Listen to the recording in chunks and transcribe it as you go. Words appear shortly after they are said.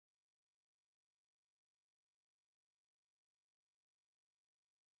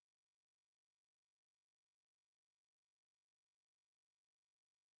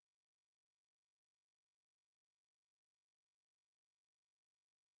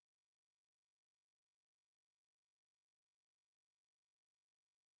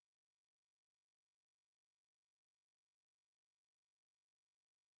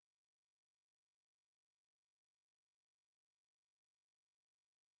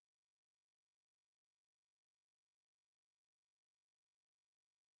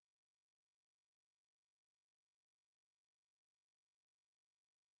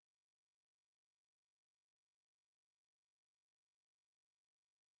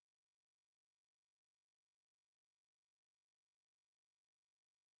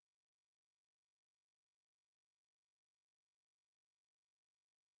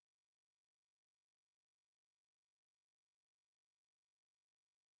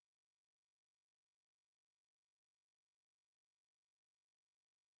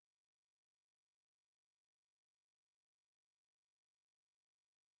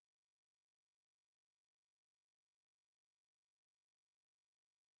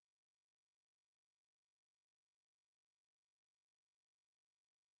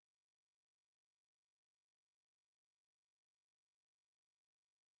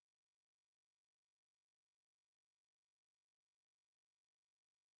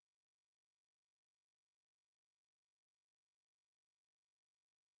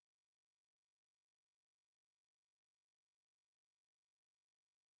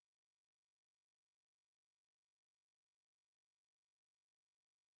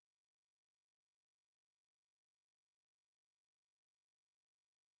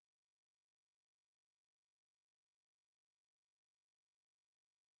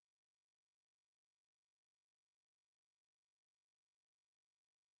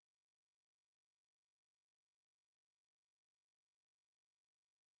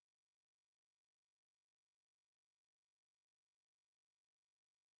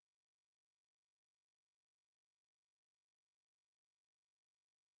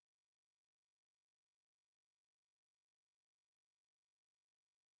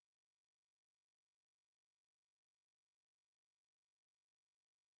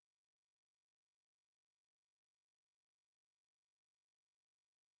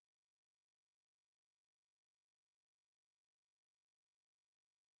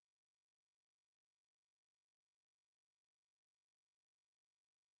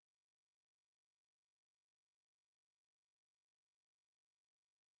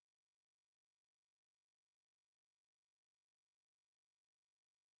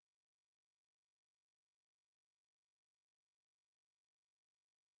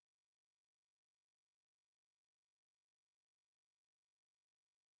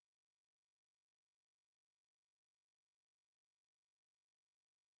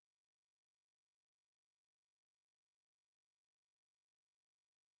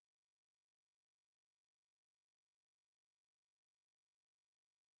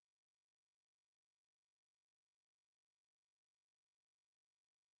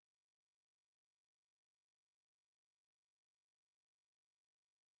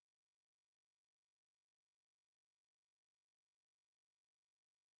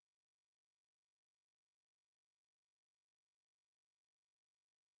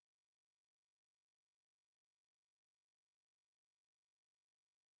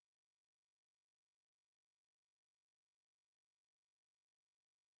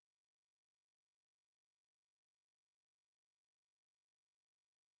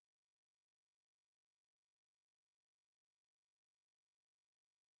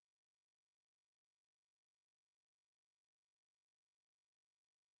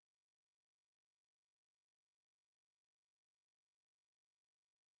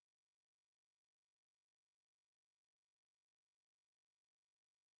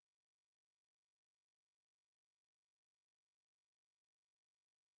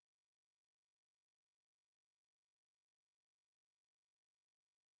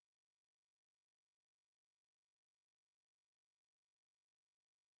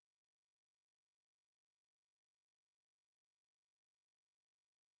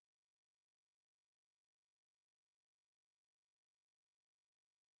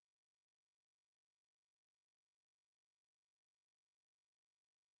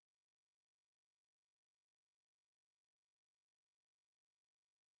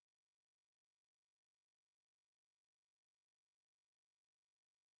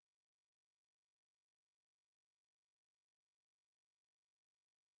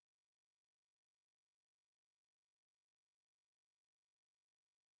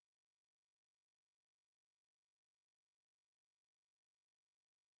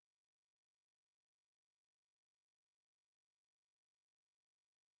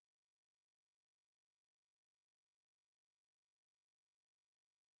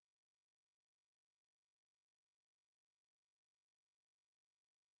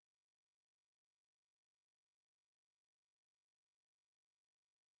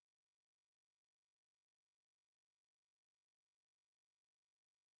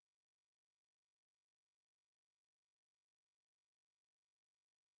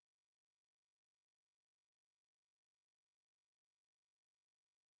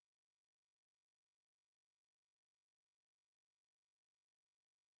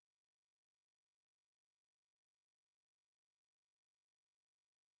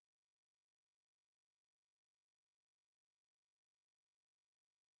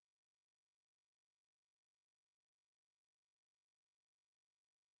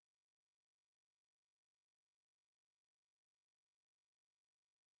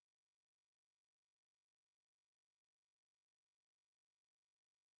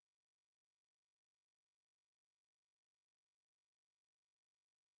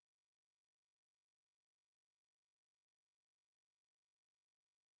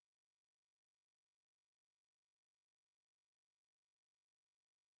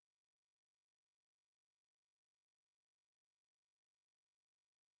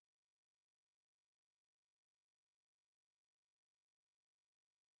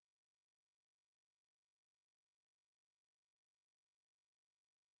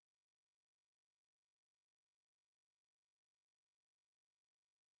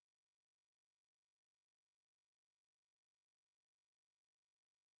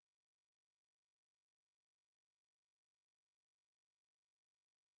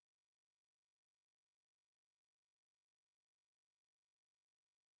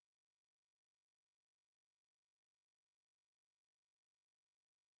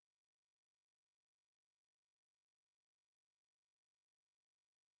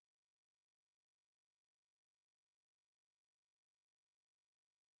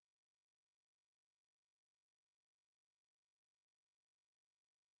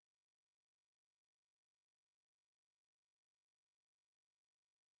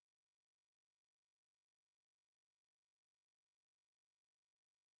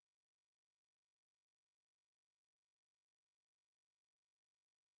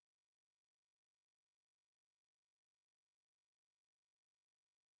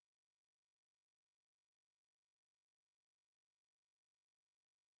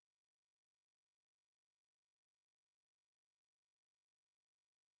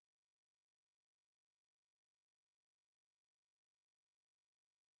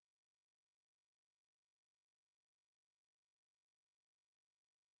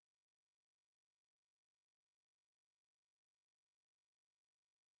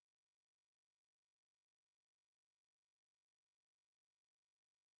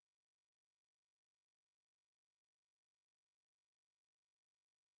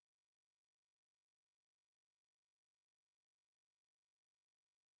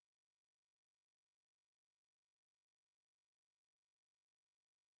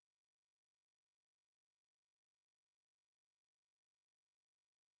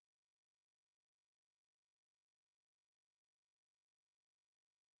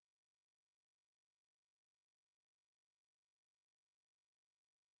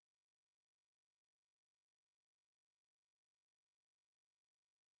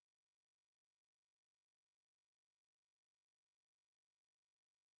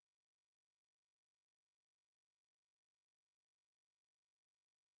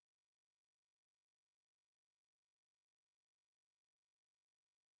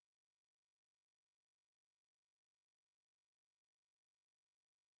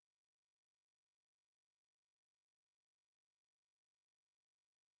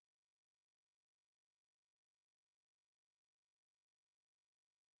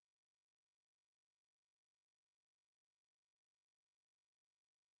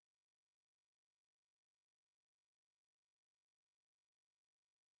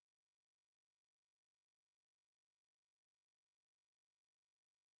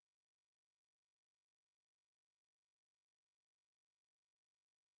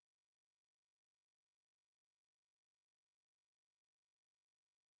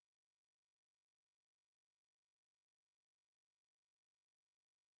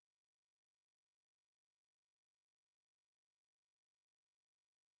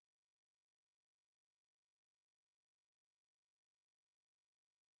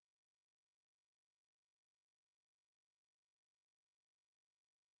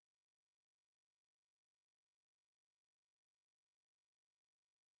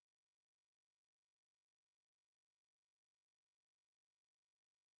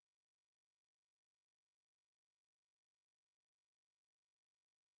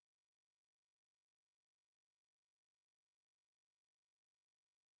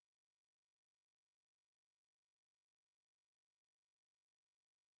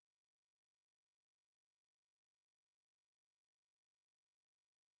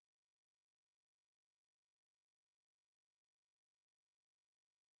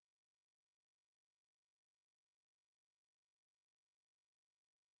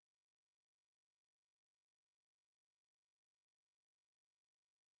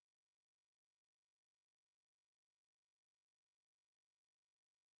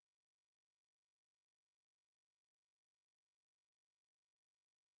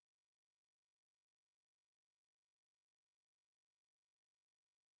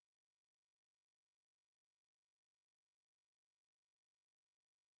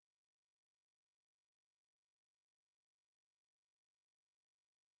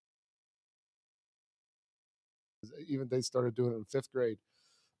even they started doing it in 5th grade.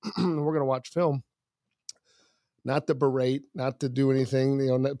 We're going to watch film, not to berate, not to do anything,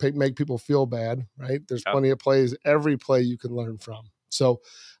 make people feel bad, right? There's plenty of plays, every play you can learn from. So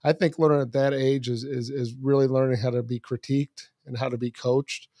I think learning at that age is really learning how to be critiqued and how to be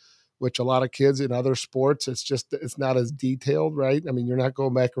coached, which a lot of kids in other sports, it's not as detailed, right? I mean, you're not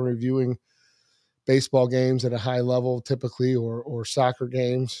going back and reviewing baseball games at a high level typically, or soccer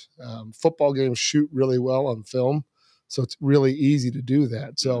games. Football games shoot really well on film, so it's really easy to do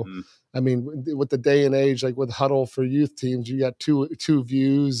that. So, I mean, with the day and age, like with Huddle for youth teams, you got two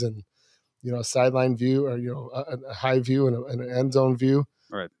views, and a sideline view, or a high view and an end zone view.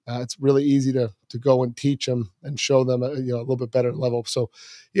 Right. It's really easy to go and teach them and show them a little bit better level. So,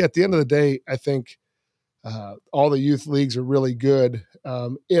 yeah, at the end of the day, I think all the youth leagues are really good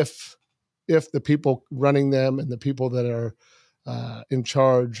if the people running them and the people that are in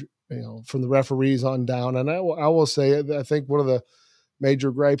charge, from the referees on down. And I will say, I think one of the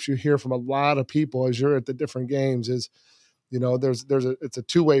major gripes you hear from a lot of people as you're at the different games is, it's a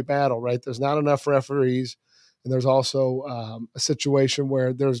two-way battle, right? There's not enough referees, and there's also a situation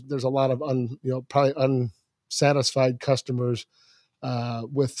where there's a lot of probably unsatisfied customers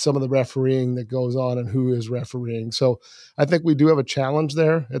with some of the refereeing that goes on and who is refereeing. So I think we do have a challenge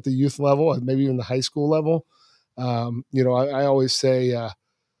there at the youth level and maybe even the high school level. I always say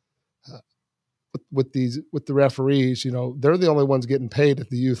with the referees, they're the only ones getting paid at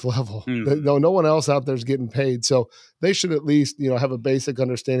the youth level. No one else out there is getting paid. So they should at least, have a basic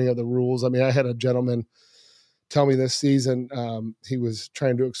understanding of the rules. I mean, I had a gentleman tell me this season, he was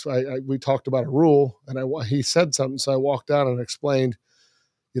trying to explain, we talked about a rule, and he said something. So I walked down and explained,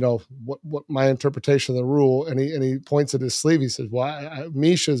 what my interpretation of the rule. And he points at his sleeve. He says, well,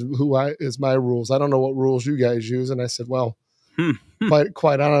 Misha's is my rules. I don't know what rules you guys use. And I said, well,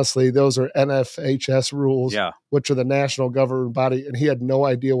 quite honestly, those are NFHS rules, which are the national governing body. And he had no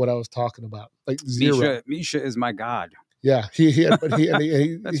idea what I was talking about. Like zero. Misha is my God. Yeah, he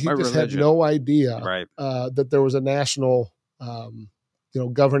just had no idea that there was a national,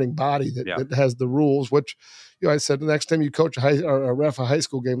 governing body that has the rules. Which, I said, the next time you coach a ref a high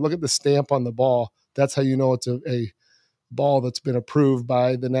school game, look at the stamp on the ball. That's how you know it's a ball that's been approved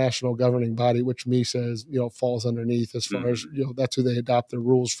by the national governing body, which MISA falls underneath as far as that's who they adopt their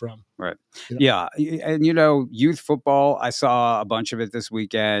rules from. Right. Yeah. And youth football, I saw a bunch of it this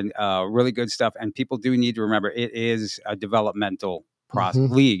weekend. Really good stuff. And people do need to remember it is a developmental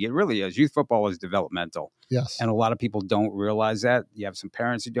league. It really is. Youth football is developmental. Yes. And a lot of people don't realize that. You have some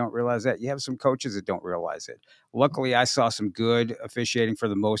parents who don't realize that. You have some coaches that don't realize it. Luckily, I saw some good officiating for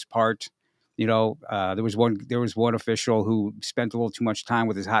the most part. There was one official who spent a little too much time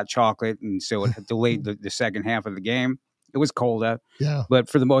with his hot chocolate, and so it delayed the second half of the game. It was cold out, but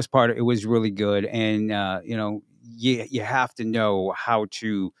for the most part, it was really good. And you have to know how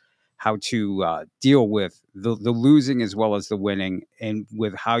to deal with the losing as well as the winning, and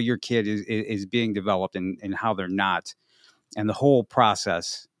with how your kid is being developed and how they're not, and the whole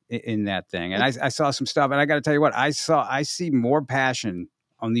process in that thing. And I saw some stuff, and I got to tell you what, I see more passion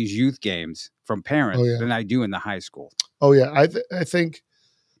on these youth games from parents than I do in the high school. Oh yeah. I think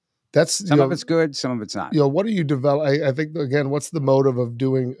that's, some of it's good, some of it's not. What do you develop? I think, again, what's the motive of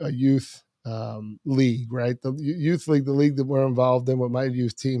doing a youth league, right? The youth league, the league that we're involved in with my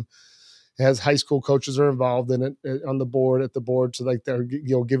youth team, has high school coaches are involved in it at the board. So like they're,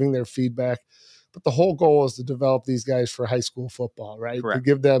 giving their feedback, but the whole goal is to develop these guys for high school football, right? Correct. To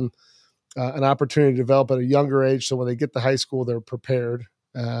give them an opportunity to develop at a younger age. So when they get to high school, they're prepared.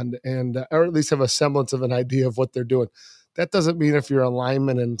 And or at least have a semblance of an idea of what they're doing. That doesn't mean if you're a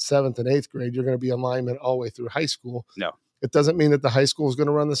lineman in 7th and 8th grade, you're going to be a lineman all the way through high school. No. It doesn't mean that the high school is going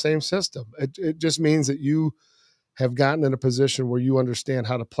to run the same system. It just means that you have gotten in a position where you understand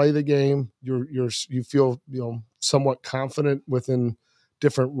how to play the game. You feel somewhat confident within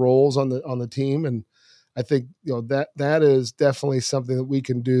different roles on the team, and I think that is definitely something that we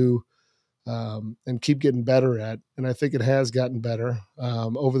can do. And keep getting better at. And I think it has gotten better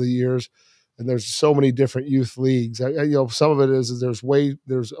over the years. And there's so many different youth leagues. Some of it is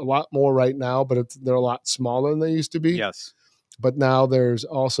there's a lot more right now, but they're a lot smaller than they used to be. Yes. But now there's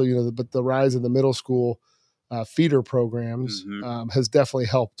also, but the rise of the middle school feeder programs has definitely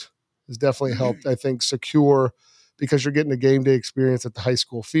helped. I think, secure, because you're getting a game day experience at the high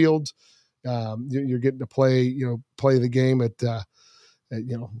school fields. You're getting to play the game at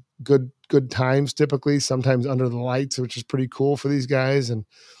good times, typically, sometimes under the lights, which is pretty cool for these guys. And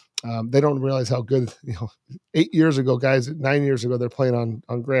they don't realize how good, 9 years ago, they're playing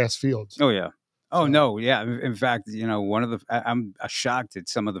on grass fields. Oh yeah. Oh So, no, yeah. In fact, one of I'm shocked at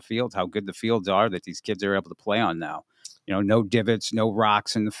some of the fields, how good the fields are that these kids are able to play on now. No divots, no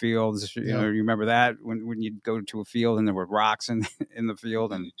rocks in the fields. You remember that when you'd go to a field and there were rocks in in the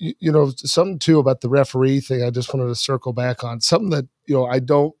field. And something too about the referee thing. I just wanted to circle back on something that I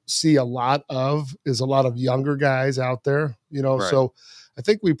don't see a lot of is a lot of younger guys out there. Right. So I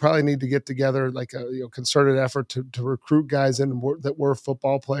think we probably need to get together like a concerted effort to recruit guys in that were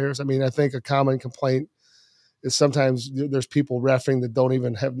football players. I mean, I think a common complaint is sometimes there's people refereeing that don't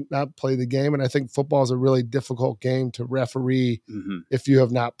even have not played the game. And I think football is a really difficult game to referee if you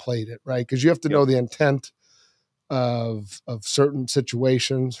have not played it, right? Because you have to know the intent of certain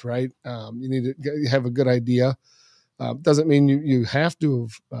situations, right? You need to have a good idea. Doesn't mean you have to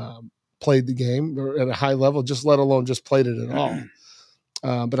have played the game or at a high level, just let alone just played it at all.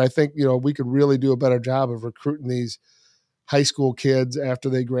 But I think, we could really do a better job of recruiting these high school kids after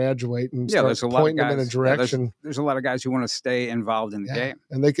they graduate and start pointing them in a direction. Yeah, there's a lot of guys who want to stay involved in the game.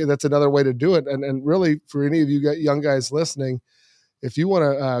 And that's another way to do it. And really, for any of you young guys listening, if you want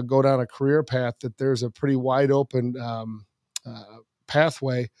to go down a career path, that there's a pretty wide open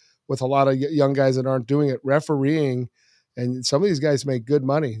pathway with a lot of young guys that aren't doing it, refereeing. And some of these guys make good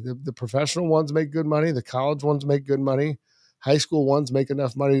money. The professional ones make good money. The college ones make good money. High school ones make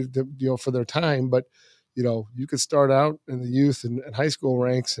enough money to, for their time. But you could start out in the youth and high school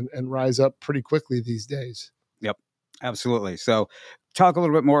ranks and rise up pretty quickly these days. Yep, absolutely. So talk a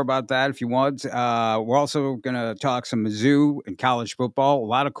little bit more about that if you want. We're also going to talk some Mizzou and college football. A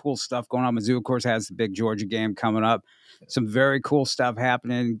lot of cool stuff going on. Mizzou, of course, has the big Georgia game coming up. Some very cool stuff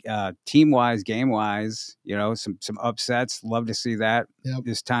happening team-wise, game-wise, some upsets. Love to see that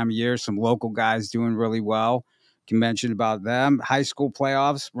this time of year. Some local guys doing really well. You can mention about them. High school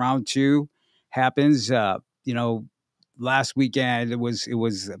playoffs, round 2. Happens, last weekend it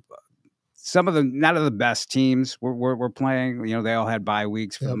was some of the not of the best teams were playing. They all had bye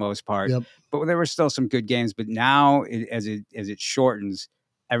weeks for the most part, but there were still some good games. But now, as it shortens,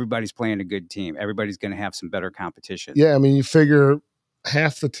 everybody's playing a good team. Everybody's going to have some better competition. Yeah, I mean, you figure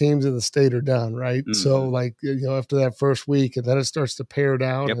half the teams in the state are done, right? Mm-hmm. So, after that first week, and then it starts to pare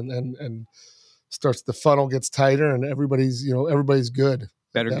down, and starts the funnel gets tighter, and everybody's good.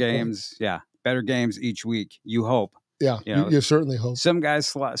 Better games, better games each week. You hope. Yeah, you certainly hope. Some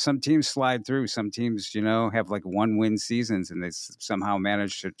teams slide through. Some teams, have like 1-win seasons, and they somehow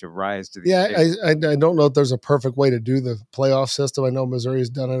manage to rise to the. Yeah, I don't know if there's a perfect way to do the playoff system. I know Missouri's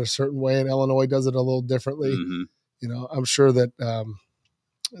done it a certain way, and Illinois does it a little differently. Mm-hmm. I'm sure that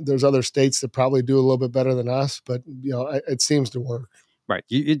there's other states that probably do a little bit better than us, but it seems to work. Right.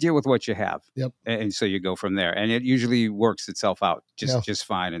 You deal with what you have. Yep. And so you go from there. And it usually works itself out just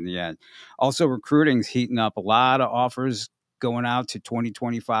fine in the end. Also, recruiting's heating up. A lot of offers going out to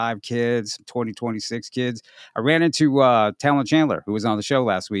 2025 kids, 2026 kids. I ran into Talon Chandler, who was on the show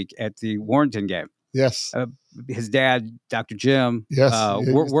last week at the Warrenton game. Yes. His dad, Dr. Jim,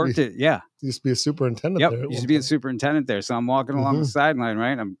 worked it. Yeah. Used to be a superintendent there. Used to be a superintendent there. So I'm walking along the sideline,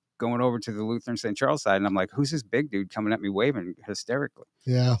 right? I'm going over to the Lutheran St. Charles side, and I'm like, who's this big dude coming at me waving hysterically?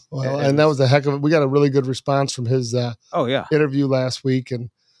 Yeah, well, and that was a heck of it. We got a really good response from his interview last week,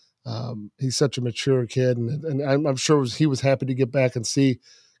 and he's such a mature kid, and I'm sure he was happy to get back and see,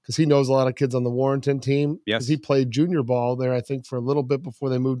 because he knows a lot of kids on the Warrenton team. Yes. He played junior ball there, I think, for a little bit before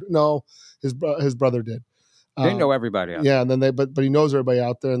they moved. No, his brother did. They know everybody out there. And then but he knows everybody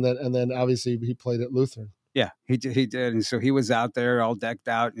out there, and then obviously he played at Lutheran. Yeah, he did. And so he was out there all decked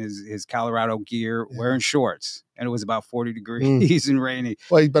out in his Colorado gear, wearing shorts. And it was about 40 degrees and rainy.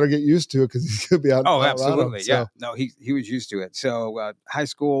 Well, he better get used to it, because he's going to be out. Oh, absolutely. So. Yeah. No, he was used to it. So high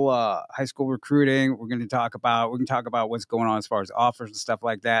school recruiting, we can talk about what's going on as far as offers and stuff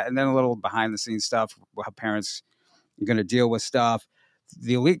like that. And then a little behind the scenes stuff, how parents are going to deal with stuff.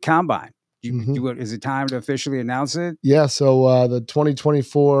 The Elite Combine. Is it time to officially announce it? Yeah, so the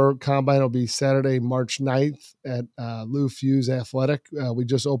 2024 Combine will be Saturday, March 9th at Lou Fuse Athletic. We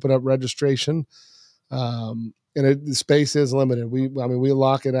just opened up registration, and the space is limited. We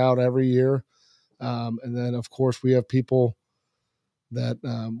lock it out every year, and then, of course, we have people that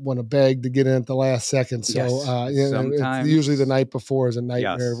want to beg to get in at the last second. So sometimes, usually the night before is a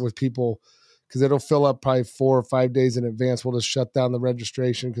nightmare with people, because it'll fill up probably 4 or 5 days in advance. We'll just shut down the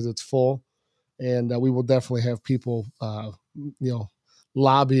registration because it's full. And we will definitely have people,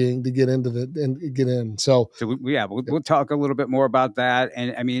 lobbying to get get in. So we'll talk a little bit more about that.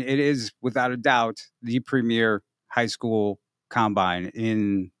 And I mean, it is without a doubt the premier high school combine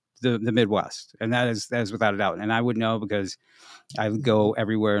in the Midwest, and that is without a doubt. And I would know, because I would go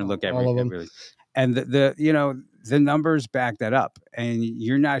everywhere and look all of them. Really. And the numbers back that up, and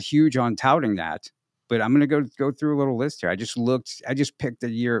you're not huge on touting that. But I'm going to go through a little list here. I just picked a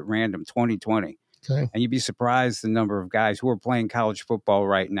year at random, 2020. Okay. And you'd be surprised the number of guys who are playing college football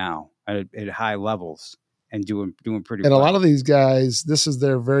right now at high levels and doing pretty well. And a lot of these guys, this is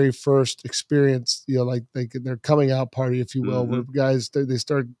their very first experience, like their coming out party, if you will, where guys, they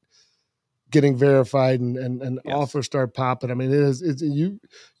start getting verified and offers start popping. I mean, it's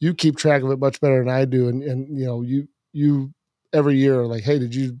you keep track of it much better than I do. And you every year are like, hey,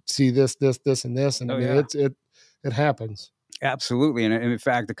 did you see this, and this? And it happens. Absolutely. And in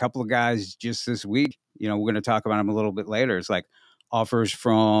fact, a couple of guys just this week, we're going to talk about them a little bit later. It's like offers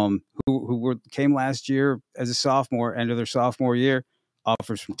from who came last year as a sophomore, end of their sophomore year,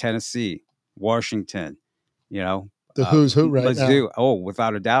 offers from Tennessee, Washington, the who's who right now. Oh,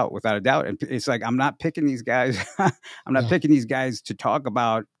 without a doubt. And it's like, I'm not picking these guys. I'm not picking these guys to talk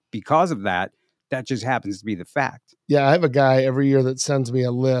about because of that. That just happens to be the fact. Yeah, I have a guy every year that sends me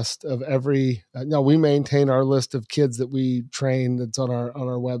a list of every. We maintain our list of kids that we train. That's on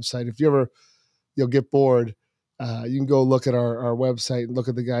our website. If you ever get bored, you can go look at our website and look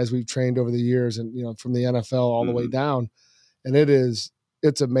at the guys we've trained over the years, and from the NFL all the way down, and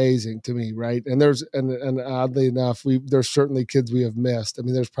it's amazing to me, right? And there's and oddly enough, there's certainly kids we have missed. I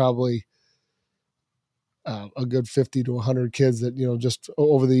mean, there's probably a good 50 to 100 kids that just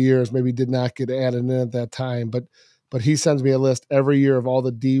over the years maybe did not get added in at that time, but he sends me a list every year of all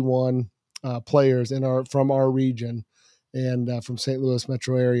the D1 players from our region and from St. Louis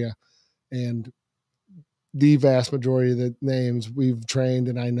metro area, and the vast majority of the names we've trained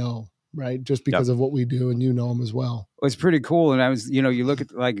and I know, right, just because of what we do, and know them as well. It's pretty cool. And I was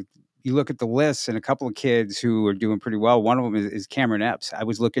you look at the list, and a couple of kids who are doing pretty well. One of them is Cameron Epps. I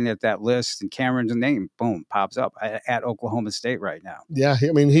was looking at that list, and Cameron's name, boom, pops up at Oklahoma State right now. Yeah,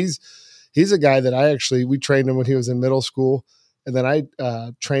 I mean, he's a guy that we trained him when he was in middle school, and then I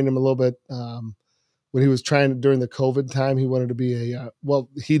trained him a little bit when he was during the COVID time. He wanted to be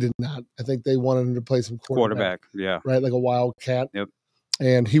he did not. I think they wanted him to play some quarterback. Yeah, right, like a wildcat. Yep.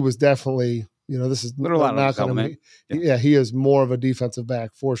 And he was definitely. This is not on him. Yeah, he is more of a defensive back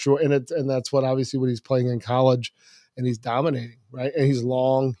for sure, and that's what he's playing in college, and he's dominating, right? And he's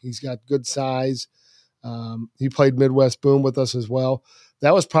long, he's got good size. He played Midwest Boom with us as well.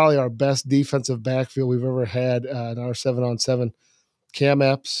 That was probably our best defensive backfield we've ever had in our 7-on-7. Cam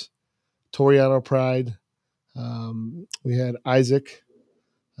Epps, Toriano Pride, we had Isaac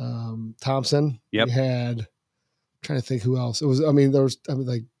Thompson. Yep. We had. I'm trying to think who else. There was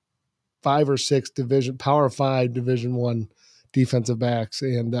like 5 or 6 Power 5 Division I defensive backs,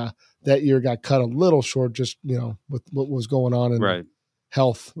 and that year got cut a little short, just with what was going on in the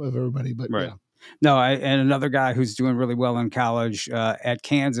health of everybody. But yeah. No, and another guy who's doing really well in college at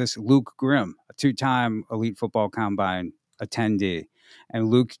Kansas, Luke Grimm, a 2-time Elite Football Combine attendee. And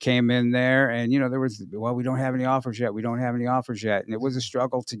Luke came in there, and there was, we don't have any offers yet. And it was a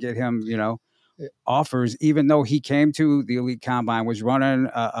struggle to get him, offers, even though he came to the Elite Combine, was running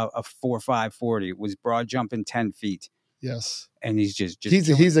a 4.5 40, was broad jumping 10 feet. Yes. And he's just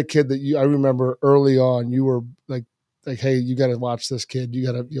he's a kid that I remember early on, you were like, hey, you got to watch this kid. You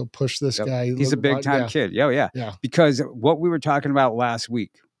got to push this guy. He's a big time kid. Yeah. Because what we were talking about last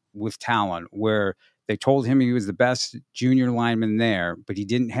week with Talon, where they told him he was the best junior lineman there, but he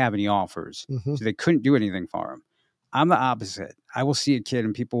didn't have any offers. Mm-hmm. So they couldn't do anything for him. I'm the opposite. I will see a kid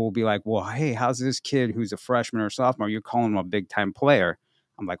and people will be like, well, hey, how's this kid who's a freshman or a sophomore? You're calling him a big time player.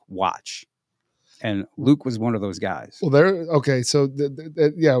 I'm like, watch. And Luke was one of those guys. Well, okay. So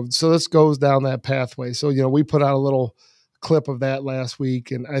so this goes down that pathway. So, we put out a little clip of that last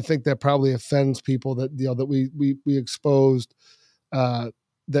week, and I think that probably offends people that, that we exposed, that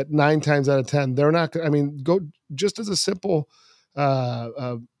 9 times out of 10, they're not, go just as a simple,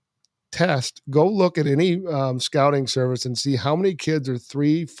 test, go look at any scouting service and see how many kids are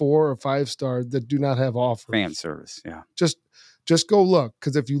 3, 4, or 5 stars that do not have offers. Fan service, yeah. Just go look,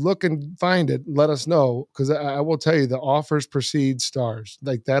 because if you look and find it, let us know, because I will tell you the offers precede stars.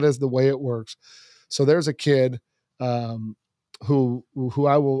 Like, that is the way it works. So there's a kid who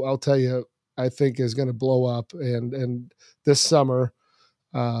I'll tell you, I think is going to blow up, and this summer,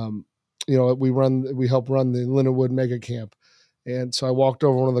 we help run the Lindenwood Mega Camp. And so I walked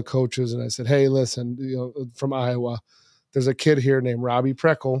over to one of the coaches and I said, hey, listen, from Iowa, there's a kid here named Robbie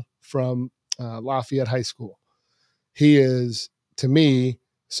Preckle from Lafayette High School. He is, to me,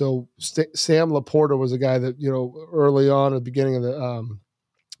 so Sam Laporta was a guy that, early on at the beginning of the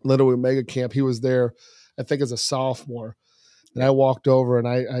Lindenwood Mega Camp, he was there, I think, as a sophomore. And I walked over and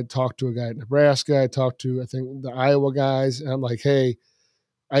I talked to a guy in Nebraska. I talked to, I think, the Iowa guys. And I'm like, hey,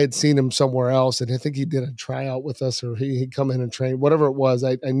 I had seen him somewhere else, and I think he did a tryout with us, or he'd come in and train, whatever it was.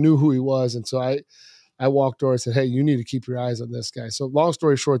 I knew who he was, and so I walked over and said, "Hey, you need to keep your eyes on this guy." So long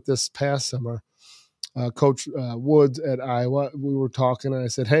story short, this past summer, Coach Woods at Iowa, we were talking, and I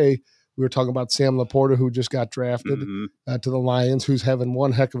said, "Hey," we were talking about Sam Laporta, who just got drafted to the Lions, who's having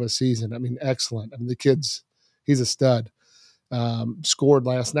one heck of a season. I mean, excellent. I mean, he's a stud. Scored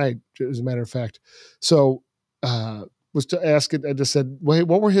last night, as a matter of fact. So was to ask it. I just said, "Well, hey,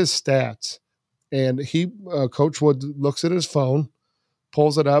 what were his stats?" And Coach Wood looks at his phone,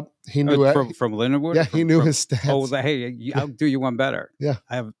 pulls it up. He knew from Lindenwood. Yeah, he knew his stats. Oh, hey, I'll do you one better. Yeah,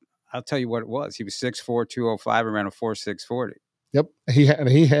 I'll tell you what it was. He was 6'4", 205, around a 4.6 40. Yep, he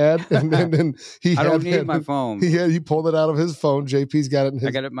had, and then he. I don't need my phone. He pulled it out of his phone. JP's got it in his.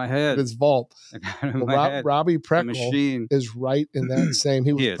 I got it in my head. His vault. I got it in my head. Robbie Preckle is right in that same.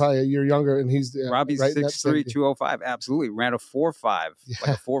 He was probably a year younger, and he's Robbie's right 6'3", 205. Absolutely, ran a 4.5,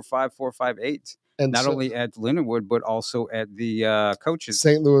 like a 4.5, 4.58. And not only at Lindenwood, but also at the coaches,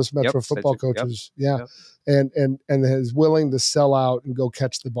 St. Louis Metro football coaches. Yep. Yeah, and is willing to sell out and go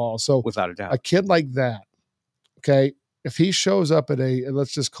catch the ball. So without a doubt, a kid like that, okay. If he shows up at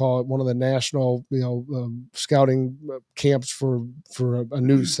let's just call it one of the national, scouting camps for a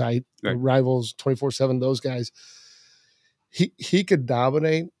news site, right. Rivals 24/7, those guys, he could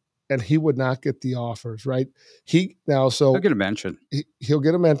dominate, and he would not get the offers, right? He'll get a mention. He'll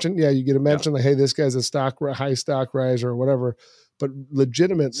get a mention. Yeah, you get a mention like, hey, this guy's a high stock riser or whatever. But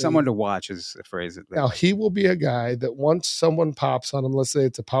legitimately, someone to watch is the phrase. Now he will be a guy that once someone pops on him, let's say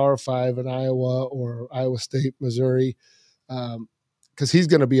it's a Power 5 in Iowa or Iowa State, Missouri, because he's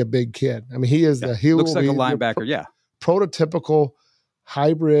going to be a big kid. I mean, he is he looks like a linebacker. Prototypical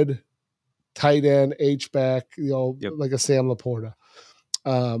hybrid tight end H-back, like a Sam Laporta.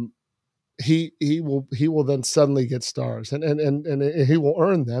 He will then suddenly get stars, and he will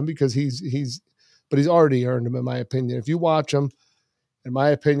earn them because he's already earned them, in my opinion. If you watch him, in my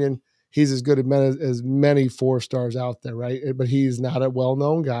opinion, he's as good as many 4 stars out there, right? But he's not a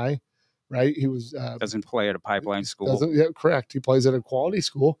well-known guy, right? He was doesn't play at a pipeline school. Correct. He plays at a quality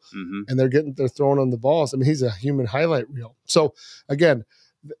school, and they're throwing on the balls. I mean, he's a human highlight reel. So again,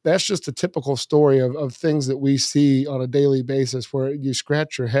 that's just a typical story of things that we see on a daily basis, where you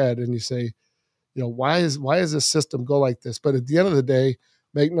scratch your head and you say, why is this system go like this? But at the end of the day,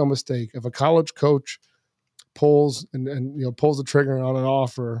 make no mistake, if a college coach pulls pulls the trigger on an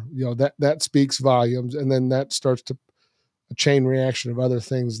offer, that speaks volumes, and then that starts to a chain reaction of other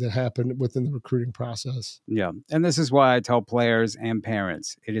things that happen within the recruiting process. Yeah, and this is why I tell players and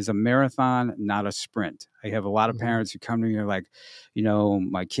parents, it is a marathon, not a sprint. I have a lot of parents who come to me and are like,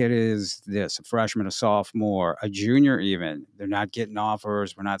 my kid is this, a freshman, a sophomore, a junior even. They're not getting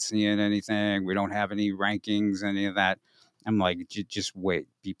offers. We're not seeing anything. We don't have any rankings, any of that. I'm like, just wait,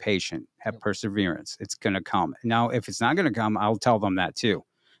 be patient, have perseverance. It's going to come. Now, if it's not going to come, I'll tell them that too.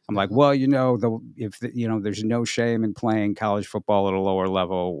 I'm like, well, there's no shame in playing college football at a lower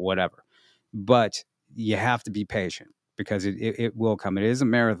level, whatever. But you have to be patient because it will come. It is a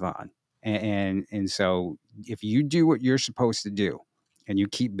marathon. And so if you do what you're supposed to do and you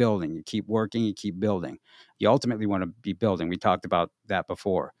keep building, you keep working, you keep building, you ultimately want to be building. We talked about that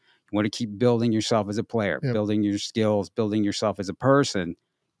before. You want to keep building yourself as a player, building your skills, building yourself as a person.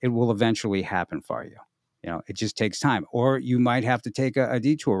 It will eventually happen for you. It just takes time. Or you might have to take a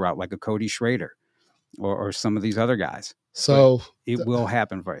detour route like a Cody Schrader or some of these other guys. So it will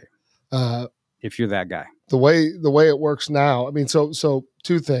happen for you if you're that guy. The way it works now, I mean, so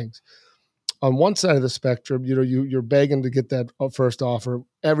 2 things. On one side of the spectrum, you're begging to get that first offer.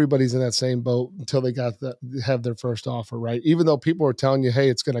 Everybody's in that same boat until they have their first offer, right? Even though people are telling you, hey,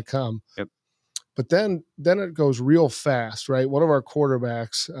 it's going to come. Yep. But then it goes real fast, right? One of our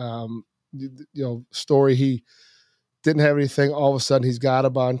quarterbacks, story, he didn't have anything. All of a sudden he's got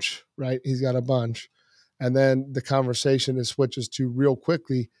a bunch, right? He's got a bunch. And then the conversation switches to real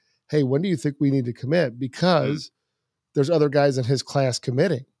quickly, hey, when do you think we need to commit? Because there's other guys in his class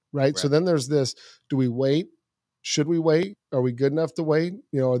committing. Right. So then there's this, do we wait? Should we wait? Are we good enough to wait?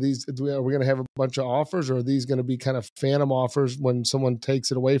 Are we going to have a bunch of offers, or are these going to be kind of phantom offers when someone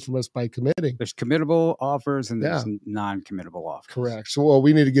takes it away from us by committing? There's committable offers and there's non-committable offers. Correct. So,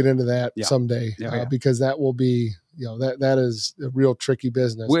 we need to get into that someday because that will be, that is a real tricky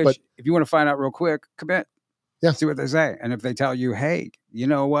business. But if you want to find out real quick, commit. Yeah. See what they say. And if they tell you, hey, you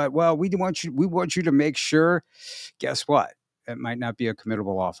know what? Well, we want you to make sure, guess what? It might not be a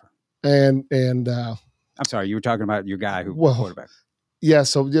committable offer. And I'm sorry, you were talking about your guy who quarterback. Yeah.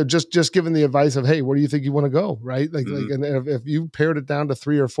 So just giving the advice of, hey, where do you think you want to go? Right. And if you pared it down to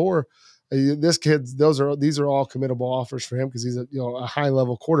 3 or 4, This kid's these are all committable offers for him because he's a high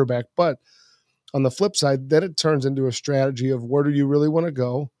level quarterback. But on the flip side, then it turns into a strategy of where do you really want to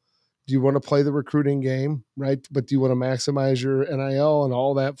go? Do you want to play the recruiting game, right? But do you want to maximize your NIL and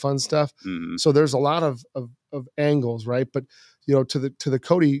all that fun stuff? Mm-hmm. So there's a lot of angles, right? But to the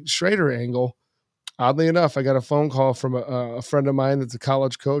Cody Schrader angle, oddly enough, I got a phone call from a friend of mine that's a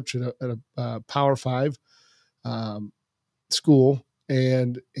college coach at a Power 5 school,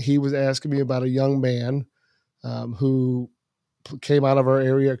 and he was asking me about a young man who came out of our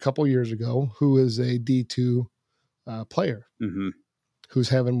area a couple years ago, who is a D2 player, mm-hmm. who's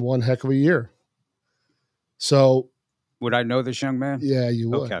having one heck of a year. So, would I know this young man? Yeah, you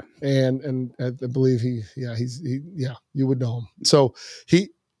would. Okay. And I believe you would know him. So he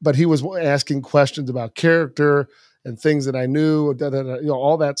was asking questions about character and things that I knew,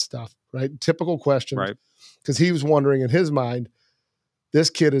 all that stuff, right? Typical questions, right? Because he was wondering in his mind, this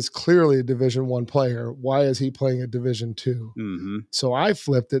kid is clearly a Division I player. Why is he playing a Division II? Mm-hmm. So I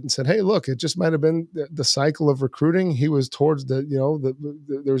flipped it and said, hey, look, it just might have been the cycle of recruiting. He was towards there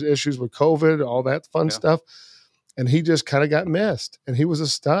was issues with COVID, all that fun stuff. And he just kind of got missed. And he was a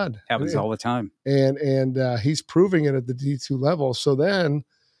stud. Happens all the time. And he's proving it at the D2 level. So then,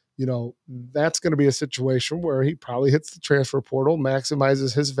 that's going to be a situation where he probably hits the transfer portal,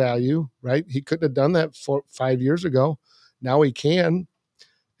 maximizes his value, right? He couldn't have done that 5 years ago. Now he can.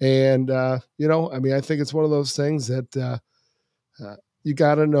 And, I think it's one of those things that you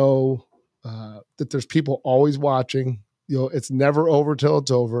got to know that there's people always watching. It's never over till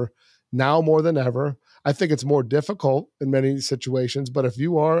it's over. Now more than ever. I think it's more difficult in many situations, but if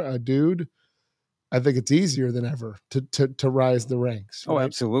you are a dude, I think it's easier than ever to rise the ranks. Right? Oh,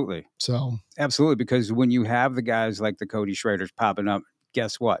 absolutely. Absolutely, because when you have the guys like the Cody Schraders popping up,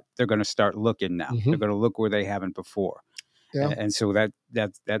 guess what? They're going to start looking now. Mm-hmm. They're going to look where they haven't before. Yeah. And so that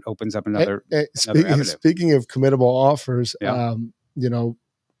opens up another avenue. Speaking of committable offers, a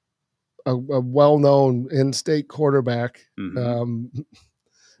well-known in-state quarterback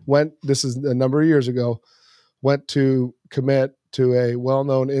this is a number of years ago, went to commit to a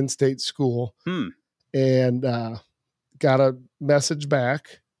well-known in-state school and got a message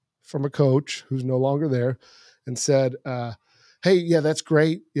back from a coach who's no longer there and said, hey, yeah, that's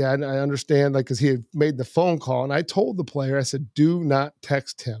great. Yeah, and I understand, because he had made the phone call. And I told the player, I said, do not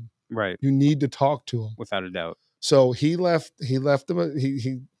text him. Right. You need to talk to him. Without a doubt. So he left him, he left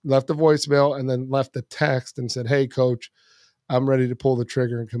a voicemail and then left a text and said, hey, coach, I'm ready to pull the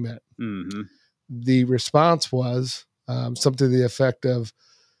trigger and commit. Mm-hmm. The response was something to the effect of,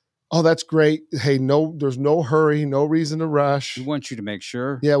 oh, that's great. Hey, there's no hurry, no reason to rush. We want you to make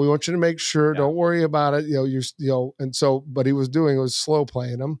sure. Yeah, we want you to make sure. Yeah. Don't worry about it. And so, but he was slow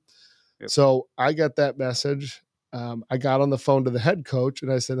playing him. Yep. So I got that message. I got on the phone to the head coach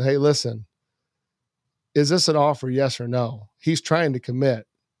and I said, hey, listen, is this an offer? Yes or no? He's trying to commit.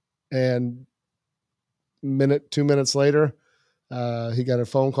 And 2 minutes later, he got a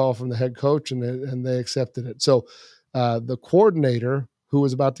phone call from the head coach and they accepted it. So the coordinator who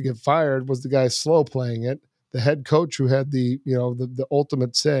was about to get fired was the guy slow playing it. The head coach who had the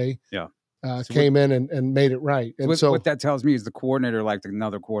ultimate say came in and made it right. And so what that tells me is the coordinator liked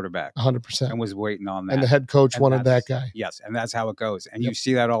another quarterback 100% and was waiting on that. And the head coach wanted that guy. Yes. And that's how it goes. And you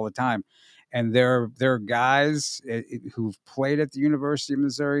see that all the time. And there are guys who've played at the University of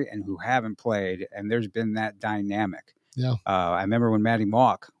Missouri and who haven't played. And there's been that dynamic. Yeah. I remember when Matty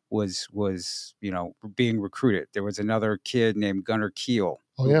Mock was being recruited. There was another kid named Gunnar Keel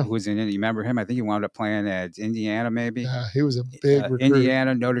who was in Indy. You remember him? I think he wound up playing at Indiana, maybe. Yeah, he was a big recruit.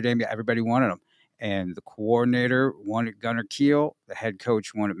 Indiana, Notre Dame, everybody wanted him. And the coordinator wanted Gunnar Keel. The head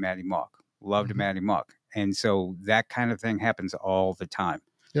coach wanted Matty Mock. Loved Matty Mock. And so that kind of thing happens all the time.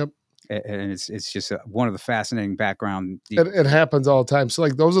 Yep. And it's just one of the fascinating background. It happens all the time. So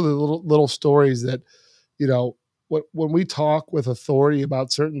those are the little stories that, when we talk with authority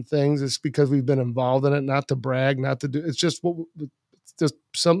about certain things, it's because we've been involved in it, not to brag, not to do. It's just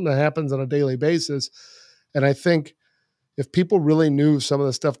something that happens on a daily basis. And I think if people really knew some of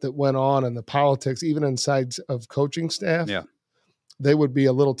the stuff that went on and the politics, even inside of coaching staff, they would be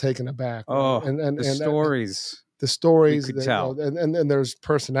a little taken aback. Oh, and the stories. The stories, you could tell. And there's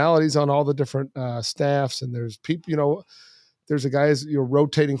personalities on all the different staffs, and there's people, there's a guys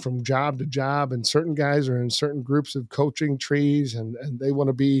rotating from job to job, and certain guys are in certain groups of coaching trees, and they want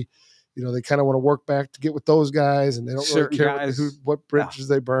to be, they kind of want to work back to get with those guys, and they don't really care what bridges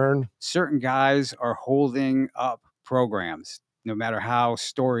they burn. Certain guys are holding up programs, no matter how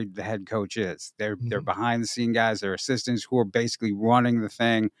storied the head coach is. They're behind the scene guys, they're assistants who are basically running the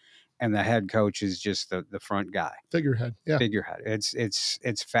thing. and the head coach is just the front guy. Figurehead. Yeah. Figurehead.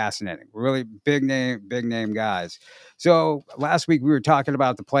 It's fascinating. Really big name guys. So last week we were talking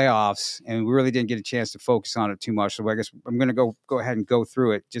about the playoffs, and we really didn't get a chance to focus on it too much. So I guess I'm going to go ahead and go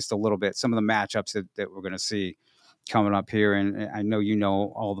through it just a little bit. Some of the matchups that we're going to see coming up here, and I know you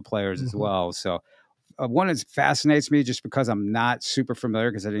know all the players as well. So one that fascinates me just because I'm not super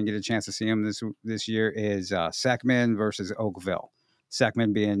familiar because I didn't get a chance to see him this year is Seckman versus Oakville.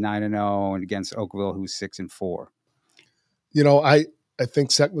 Seckman being 9-0 and against Oakville, who's 6-4. You know, I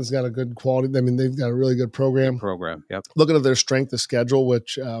think Seckman's got a good quality. I mean, they've got a really good program. Yep. Looking at their strength of schedule,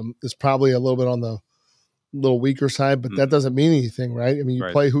 which is probably a little bit on the little weaker side, but that doesn't mean anything, right? I mean, you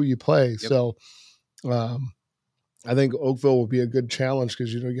play who you play. Yep. So I think Oakville will be a good challenge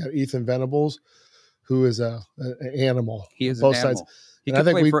because, you got Ethan Venables, who is an animal. He is both an animal. sides. He can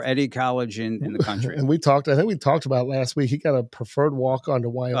play for Eddie College in the country. And I think we talked about last week, he got a preferred walk-on to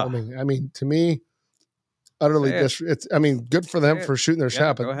Wyoming. I mean, to me, utterly good for them for shooting their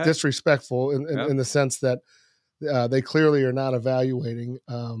shot, but disrespectful in the sense that they clearly are not evaluating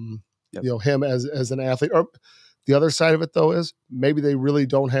him as an athlete. Or the other side of it, though, is maybe they really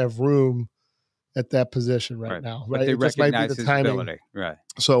don't have room at that position right now. Right, but they recognize might be the his timing. Ability. Right.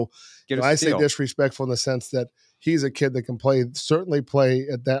 So I say disrespectful in the sense that he's a kid that can certainly play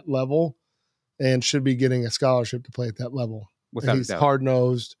at that level, and should be getting a scholarship to play at that level. He's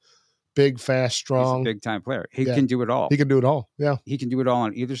hard-nosed, big, fast, strong. He's a big-time player. He can do it all. He can do it all, yeah. He can do it all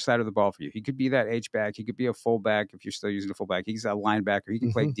on either side of the ball for you. He could be that H-back. He could be a fullback if you're still using a fullback. He's a linebacker. He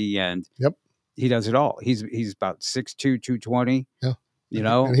can play D-end. Yep. He does it all. He's about 6'2", 220. Yeah.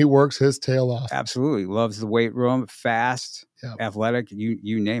 And he works his tail off. Absolutely. Loves the weight room, fast, athletic,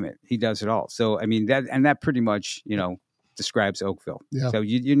 you name it. He does it all. So, I mean, that pretty much, describes Oakville. Yeah. So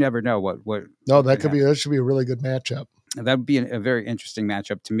you never know what. No, that should be a really good matchup. And that would be a very interesting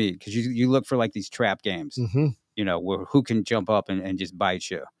matchup to me because you look for like these trap games, where who can jump up and just bite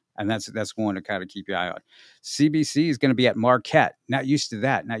you. And that's one to kind of keep your eye on. CBC is going to be at Marquette. Not used to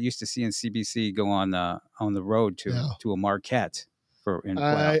that. Not used to seeing CBC go on the road to a Marquette.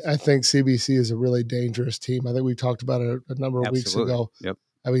 I think CBC is a really dangerous team. I think we talked about it a number of weeks ago. Yep.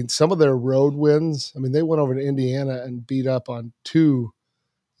 I mean, some of their road wins. I mean, they went over to Indiana and beat up on two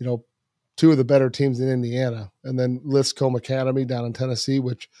of the better teams in Indiana, and then Lipscomb Academy down in Tennessee,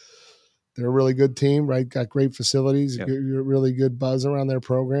 which they're a really good team, right? Got great facilities, really good buzz around their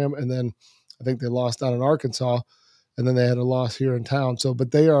program, and then I think they lost down in Arkansas, and then they had a loss here in town. So,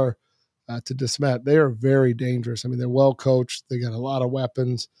 but they are. To DeSmet, they are very dangerous. I mean, they're well coached. They got a lot of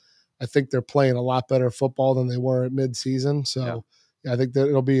weapons. I think they're playing a lot better football than they were at midseason. So, I think that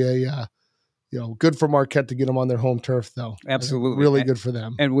it'll be a, good for Marquette to get them on their home turf, though. Absolutely, really good for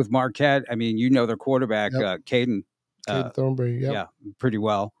them. And with Marquette, I mean, their quarterback, Caden Thornberry, pretty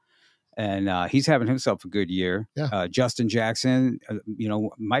well, and he's having himself a good year. Yeah. Justin Jackson,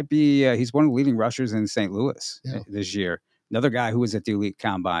 might be he's one of the leading rushers in St. Louis this year. Another guy who was at the Elite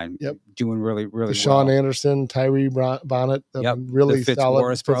Combine, doing really, really Deshaun well. Anderson, Tyree Bonnet, really the solid.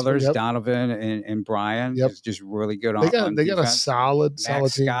 Fitzmaurice brothers, Donovan and Brian, just really good on They got a solid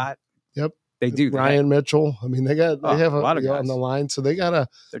Max team. Scott. Yep. They do. Ryan Mitchell. I mean, they have a lot of guys on the line, so they got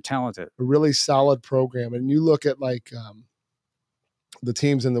they're talented. A really solid program. And you look at the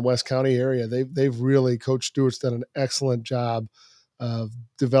teams in the West County area, they've really, Coach Stewart's done an excellent job of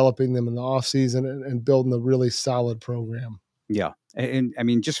developing them in the offseason and building a really solid program. Yeah. And I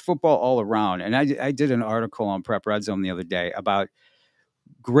mean, just football all around. And I did an article on Prep Red Zone the other day about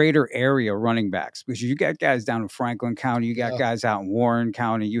greater area running backs, because you got guys down in Franklin County, you got guys out in Warren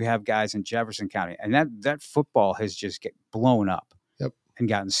County, you have guys in Jefferson County, and that football has just get blown up and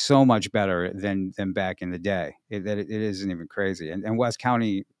gotten so much better than back in the day. It isn't even crazy. And West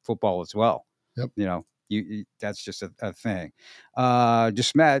County football as well. Yep. That's just a thing.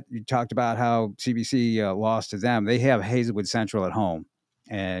 DeSmet, you talked about how CBC lost to them. They have Hazelwood Central at home,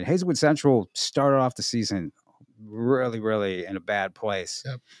 and Hazelwood Central started off the season really, really in a bad place,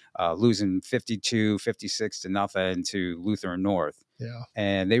 losing 56-0 to Lutheran North. Yeah,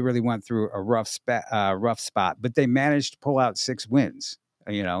 and they really went through a rough spot, but they managed to pull out 6 wins.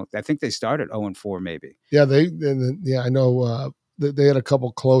 I think they started 0-4 maybe. Yeah, I know. They had a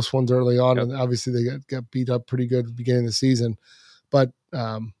couple close ones early on, and obviously they got beat up pretty good at the beginning of the season. But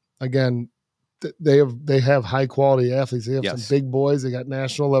again, they have high quality athletes. They have some big boys. They got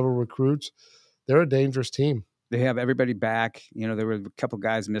national level recruits. They're a dangerous team. They have everybody back. There were a couple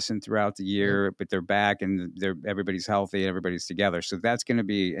guys missing throughout the year, but they're back and everybody's healthy and everybody's together. So that's going to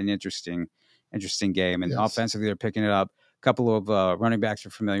be an interesting game. And offensively, they're picking it up. A couple of running backs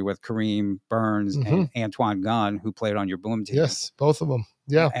you're familiar with, Kareem Burns and Antoine Gunn, who played on your Bloom team. Yes, both of them.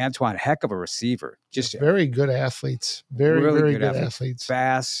 Yeah. Antoine, heck of a receiver. Just very good athletes. Very, really very good athletes.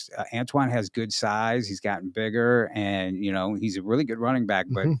 Fast. Antoine has good size. He's gotten bigger, and he's a really good running back.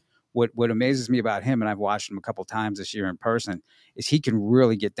 But what amazes me about him, and I've watched him a couple times this year in person, is he can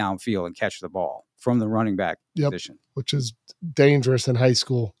really get downfield and catch the ball from the running back position, which is dangerous in high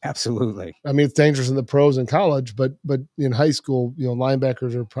school. Absolutely. I mean, it's dangerous in the pros and college, but in high school,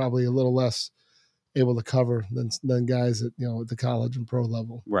 linebackers are probably a little less able to cover than guys at the college and pro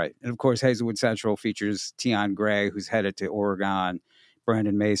level. Right. And of course, Hazelwood Central features Tion Gray, who's headed to Oregon,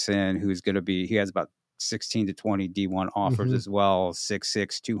 Brandon Mason, he has about 16 to 20 D1 offers as well,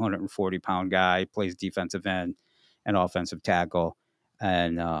 6'6", 240-pound guy, plays defensive end and offensive tackle.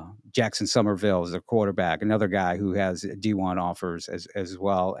 And Jackson Somerville is a quarterback, another guy who has D1 offers as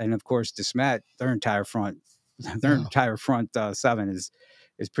well. And of course, DeSmet, their entire front seven is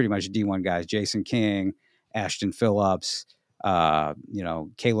pretty much D1 guys. Jason King, Ashton Phillips,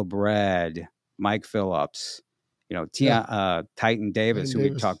 Caleb Red, Mike Phillips, Titan Davis,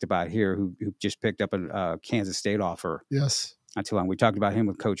 we talked about here, who just picked up a Kansas State offer. Yes. Not too long. We talked about him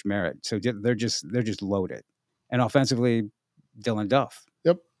with Coach Merritt. So they're just loaded. And offensively, Dylan Duff.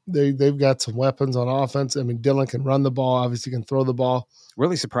 Yep. They've got some weapons on offense. I mean, Dylan can run the ball, obviously can throw the ball.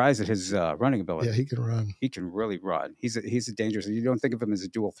 Really surprised at his running ability. Yeah, he can run. He can really run. He's a dangerous. You don't think of him as a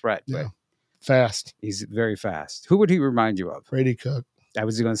dual threat, but fast. He's very fast. Who would he remind you of? Brady Cook. I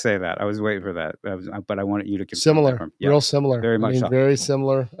was going to say that. I was waiting for that, but I wanted you to confirm. Similar, real similar. Very much so. Very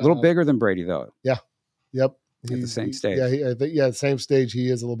similar. A little bigger than Brady, though. Yeah. Yep. At the same stage. I think same stage. He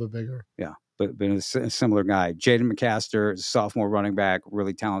is a little bit bigger. Yeah, but a similar guy. Jaden McCaster, sophomore running back,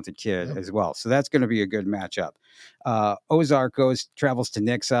 really talented kid as well. So that's going to be a good matchup. Ozark travels to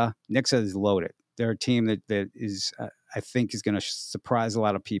Nixa. Nixa is loaded. They're a team that is, I think, is going to surprise a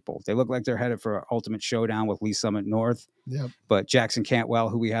lot of people. They look like they're headed for an ultimate showdown with Lee Summit North. Yep. But Jackson Cantwell,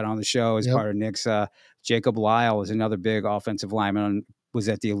 who we had on the show, is part of Nixa. Jacob Lyle is another big offensive lineman. Was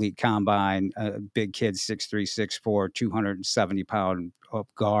at the elite combine, big kid, 6'3", 6'4", 270-pound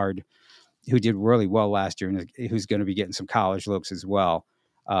guard, who did really well last year and who's going to be getting some college looks as well.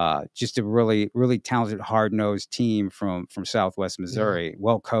 Just a really, really talented, hard-nosed team from Southwest Missouri,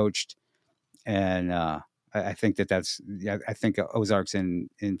 well coached, and I think I think Ozark's in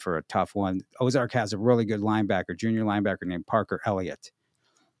for a tough one. Ozark has a really good junior linebacker named Parker Elliott,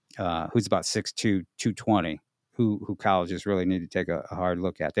 who's about 6'2", 220. Who colleges really need to take a hard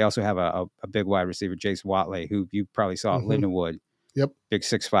look at. They also have a big wide receiver, Jace Watley, who you probably saw at Lindenwood. Yep. Big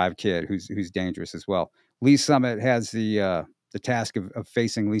 6'5" kid who's dangerous as well. Lee Summit has the task of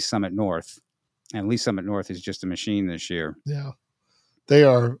facing Lee Summit North. And Lee Summit North is just a machine this year. Yeah. They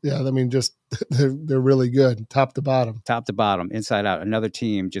are. Yeah. I mean, just they're really good, top to bottom. Top to bottom, inside out. Another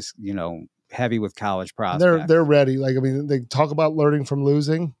team just, heavy with college prospects. They're ready. Like, I mean, they talk about learning from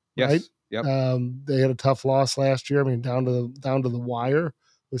losing, right? Yep. They had a tough loss last year. I mean, down to the wire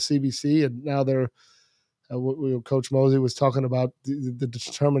with CBC, and now they're. Coach Mosey was talking about the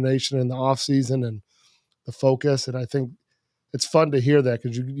determination in the offseason and the focus, and I think it's fun to hear that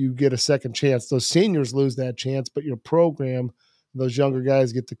because you get a second chance. Those seniors lose that chance, but your program, those younger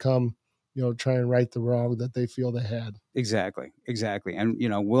guys get to come, try and right the wrong that they feel they had. Exactly. And,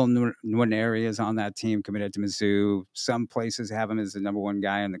 Will Nwaneri is on that team, committed to Mizzou. Some places have him as the number one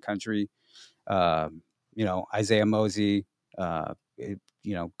guy in the country. Isaiah Mosey, Coach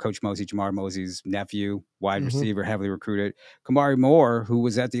Mosey, Jamar Mosey's nephew, wide receiver, heavily recruited. Kamari Moore, who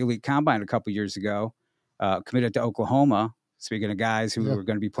was at the Elite Combine a couple years ago, committed to Oklahoma. Speaking of guys who are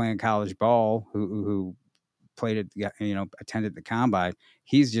going to be playing college ball, who played at, attended the Combine,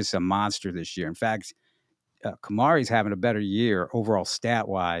 he's just a monster this year. In fact, Kamari's having a better year overall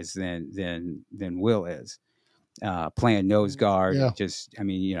stat-wise than Will is. Playing nose guard, he's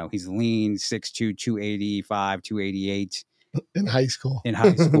lean, 6'2", 285, 288. In high school.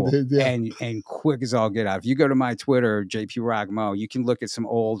 And quick as all get out. If you go to my Twitter, JP Rockmo, you can look at some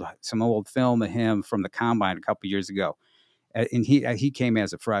old film of him from the Combine a couple years ago. And he came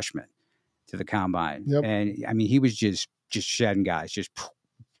as a freshman to the Combine. Yep. And I mean, he was just shedding guys,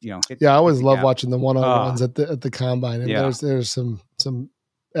 I always love watching the one-on-ones at the Combine. And there's some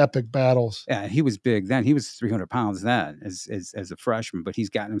epic battles. Yeah, he was big then. He was 300 pounds then as a freshman, but he's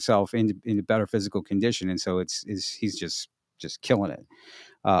gotten himself into better physical condition, and so he's just killing it.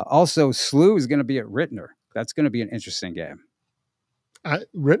 Also, SLU is going to be at Rittner. That's going to be an interesting game.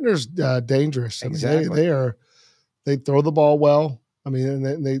 Rittner's dangerous. Exactly. I mean, they throw the ball well. I mean,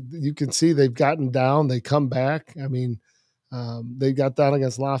 and you can see they've gotten down. They come back. I mean, they got down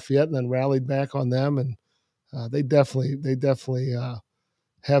against Lafayette and then rallied back on them, and they definitely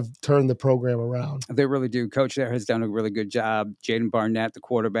have turned the program around. They really do. Coach there has done a really good job. Jaden Barnett, the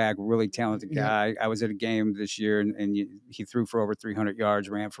quarterback, really talented guy. I was at a game this year, and he threw for over 300 yards,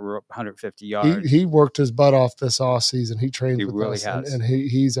 ran for 150 yards. He worked his butt off this offseason. He trained with really us, has. and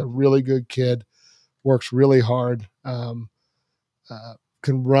he's a really good kid, works really hard,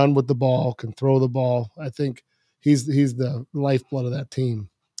 can run with the ball, can throw the ball. I think he's the lifeblood of that team.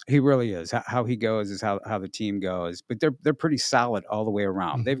 He really is. How he goes is how the team goes. But they're pretty solid all the way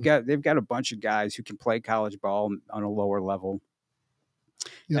around. Mm-hmm. They've got a bunch of guys who can play college ball on a lower level,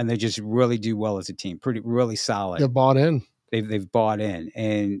 and they just really do well as a team. Really solid. They're bought in. They've bought in,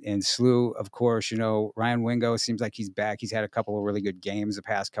 and SLU, of course. Ryan Wingo seems like he's back. He's had a couple of really good games the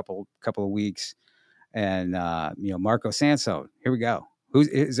past couple of weeks, and Marco Sansone. Here we go.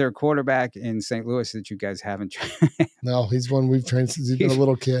 Is there a quarterback in St. Louis that you guys haven't trained? No, he's one we've trained since he's been a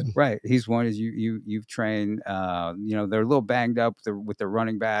little kid. Right. He's one you've trained. They're a little banged up with their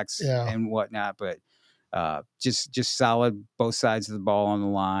running backs and whatnot, but just solid, both sides of the ball on the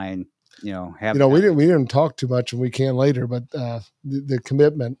line. We didn't talk too much, and we can later, but the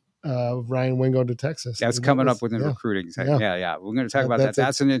commitment of Ryan Wingo to Texas. That's coming up within recruiting. Yeah. We're going to talk about that.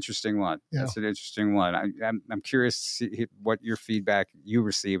 That's an interesting one. Yeah. That's an interesting one. I'm curious to see what your feedback you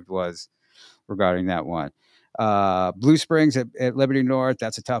received was regarding that one. Blue Springs at Liberty North.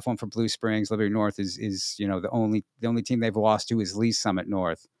 That's a tough one for Blue Springs. Liberty North is the only team they've lost to is Lee Summit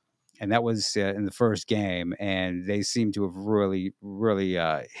North. And that was in the first game, and they seem to have really, really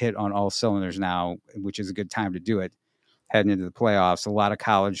hit on all cylinders now, which is a good time to do it. Heading into the playoffs, a lot of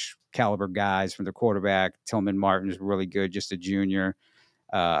college caliber guys from the quarterback. Tillman Martin is really good, just a junior.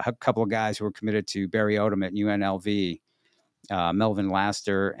 A couple of guys who were committed to Barry Odom at UNLV, Melvin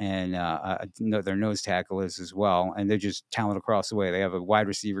Laster, and their nose tackle is as well. And they're just talent across the way. They have a wide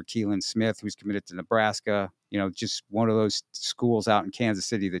receiver, Keelan Smith, who's committed to Nebraska. Just one of those schools out in Kansas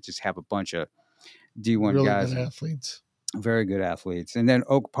City that just have a bunch of D1 really guys. Good athletes. Very good athletes. And then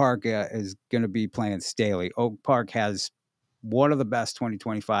Oak Park is going to be playing Staley. Oak Park has one of the best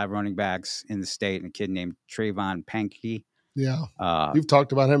 2025 running backs in the state, and a kid named Trayvon Pankey. Yeah. You've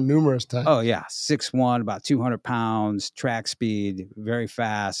talked about him numerous times. Oh, yeah. 6'1", about 200 pounds, track speed, very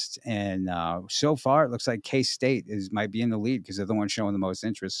fast. And so far, it looks like K-State might be in the lead because they're the ones showing the most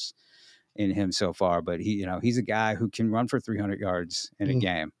interest in him so far. But he's a guy who can run for 300 yards in a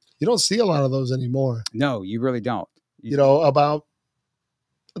game. You don't see a lot of those anymore. No, you really don't. Let's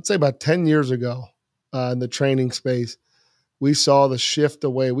say about 10 years ago in the training space, we saw the shift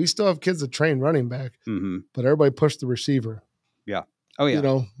away. We still have kids that train running back, but everybody pushed the receiver. Yeah. Oh, yeah.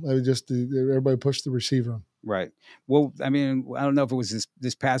 Everybody pushed the receiver. Right. Well, I mean, I don't know if it was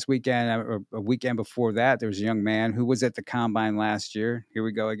this past weekend or a weekend before that. There was a young man who was at the combine last year. Here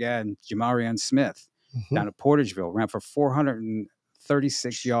we go again. Jamarian Smith down at Portageville ran for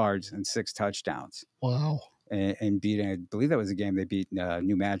 436 yards and 6 touchdowns. Wow. And beat, I believe that was a game they beat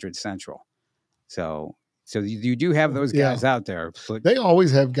New Madrid Central. So you do have those guys out there, but they always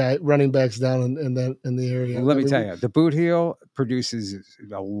have running backs down in the area. Let me tell you, the Boot Heel produces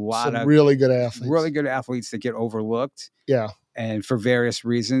a lot of really good athletes that get overlooked. Yeah, and for various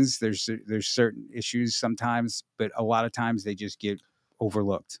reasons, there's certain issues sometimes, but a lot of times they just get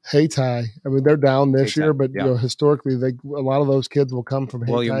overlooked. Hayti, I mean, they're down this year, but historically, a lot of those kids will come from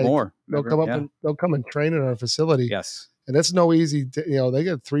Hayti. William Moore, they'll come up they'll come and train in our facility. Yes, and it's no easy. They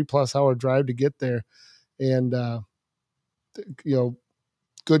get a 3+ hour drive to get there. And,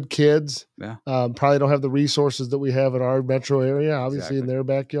 good kids probably don't have the resources that we have in our metro area, obviously in their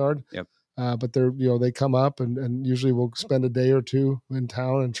backyard. Yep. But they come up and usually we'll spend a day or two in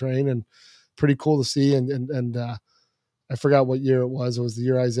town and train, and pretty cool to see. And I forgot what year it was. It was the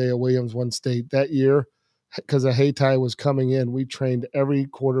year Isaiah Williams won state. That year, because a Hayti was coming in, we trained every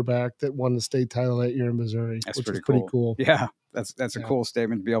quarterback that won the state title that year in Missouri, which was pretty cool. Yeah, that's a cool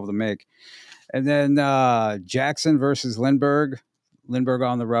statement to be able to make. And then Jackson versus Lindbergh. Lindbergh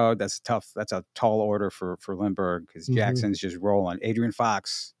on the road. That's a tall order for Lindbergh because Jackson's just rolling. Adrian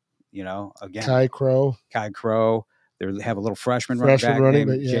Fox, again. Kai Crow. They have a little freshman running back named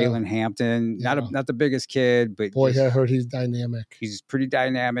Jalen Hampton. Yeah. Not the biggest kid, but boy, I heard he's dynamic. He's pretty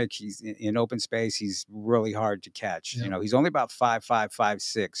dynamic. He's in open space. He's really hard to catch. Yep. He's only about 5'5",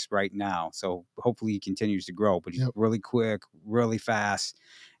 5'6" right now. So hopefully he continues to grow. But he's really quick, really fast,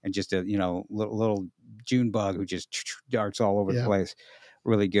 and just a little June bug who just darts all over the place.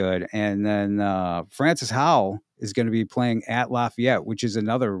 Really good. And then Francis Howell is going to be playing at Lafayette, which is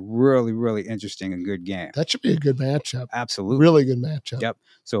another really, really interesting and good game. That should be a good matchup. Absolutely. Really good matchup. Yep.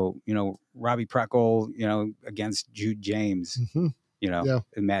 So, Robbie Preckle, against Jude James. Yeah.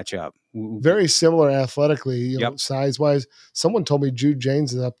 match up. Very similar athletically, Yep. size wise. Someone told me Jude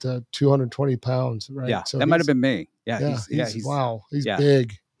James is up to 220 pounds, right? Yeah, So that might have been me. Yeah, he's wow, he's yeah,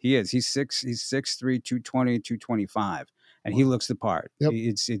 big. he is. He's 6'3", 220, 225, and he looks the part. Yep.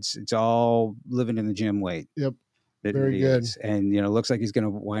 It's all living in the gym weight. Yep. That Very he good. is. And looks like he's going to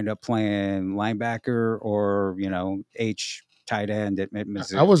wind up playing linebacker or H tight end at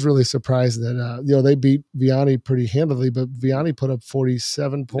Mizzou. I was really surprised that they beat Vianney pretty handily, but Vianney put up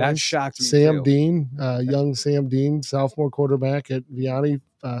 47 points. That shocked me Sam too. Dean, young Sam Dean, sophomore quarterback at Vianney,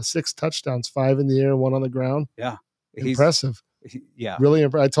 6 touchdowns, 5 in the air, 1 on the ground. Yeah, impressive. Yeah, really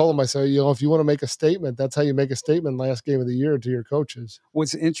impressive. I told him, I said, if you want to make a statement, that's how you make a statement last game of the year to your coaches.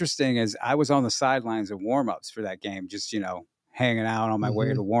 What's interesting is I was on the sidelines of warmups for that game, just hanging out on my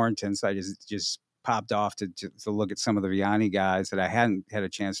way to Warrenton. So I just popped off to look at some of the Vianney guys that I hadn't had a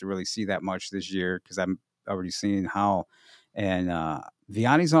chance to really see that much this year because I'm already seeing how. And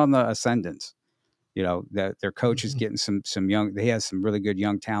Vianney's on the ascendant. That their coach is getting some young. They have some really good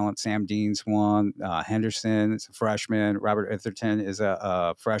young talent. Sam Dean's one. Henderson is a freshman. Robert Itherton is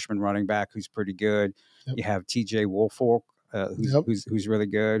a freshman running back who's pretty good. Yep. You have T.J. Woolfolk, who's really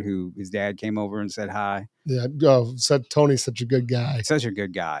good. Who his dad came over and said hi. Yeah, said Tony's such a good guy. Such a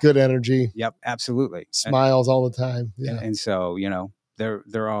good guy. Good energy. Yep, absolutely. Smiles all the time. Yeah, and so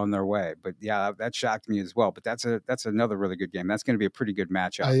they're on their way. But yeah, that shocked me as well. But that's another really good game. That's going to be a pretty good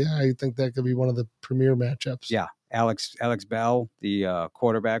matchup. I think that could be one of the premier matchups. Yeah, Alex Bell, the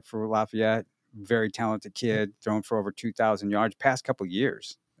quarterback for Lafayette, very talented kid, thrown for over 2,000 yards past couple of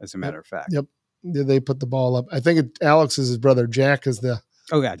years, as a matter of fact. Yep, they put the ball up. I think Alex is his brother. Jack is the.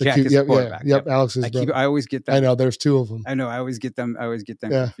 Oh yeah, Jack is the quarterback. Yep, Alex is. I always get them. I know there's 2 of them. I know I always get them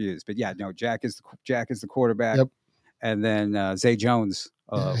confused. But yeah, no, Jack is the quarterback. Yep. And then Zay Jones.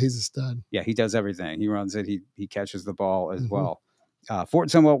 He's a stud. Yeah, he does everything. He runs it. He catches the ball as well. Fort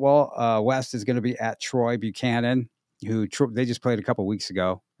Summerall West is going to be at Troy Buchanan, who they just played a couple weeks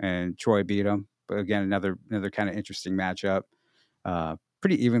ago, and Troy beat them. But again, another kind of interesting matchup.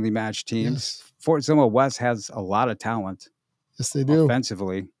 Pretty evenly matched teams. Yes. Fort Summerall West has a lot of talent. Yes, they do.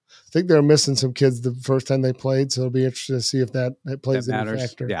 Offensively. I think they're missing some kids the first time they played, so it'll be interesting to see if that plays any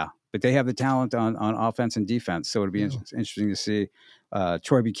factor. Yeah. But they have the talent on offense and defense, so it'll be interesting to see.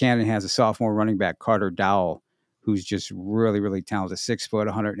 Troy Buchanan has a sophomore running back, Carter Dowell, who's just really, really talented. 6 foot,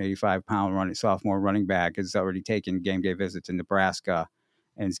 185-pound sophomore running back, is already taken game day visits in Nebraska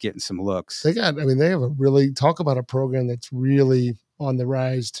and is getting some looks. They have a really talk about a program that's really on the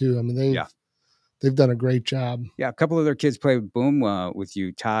rise too. I mean, they've done a great job. Yeah, a couple of their kids play boom with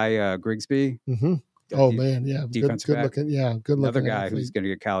you, Ty Grigsby. Mm-hmm. Oh man, yeah, good looking. Yeah, good looking. Another guy who's going to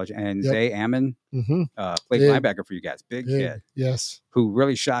get college, and Zay Ammon played linebacker for you guys. Big kid, yes. Who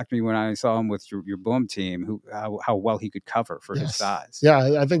really shocked me when I saw him with your boom team. How well he could cover for his size.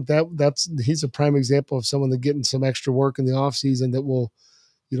 Yeah, I think he's a prime example of someone that getting some extra work in the offseason that will,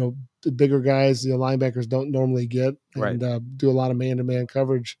 the bigger guys, linebackers don't normally get, and do a lot of man-to-man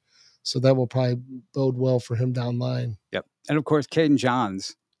coverage. So that will probably bode well for him down line. Yep, and of course, Caden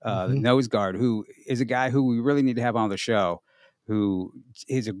Johns. The nose guard, who is a guy who we really need to have on the show, who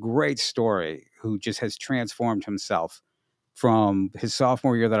is a great story, who just has transformed himself from his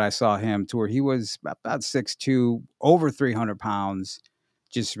sophomore year that I saw him to where he was about 6'2", over 300 pounds,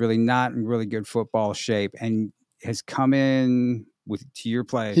 just really not in really good football shape, and has come in to your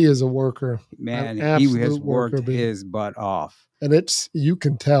play. He is a worker. Man, he has worked his butt off. And you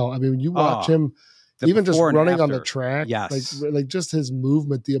can tell. I mean, when you watch him, even just running on the track, yes. like just his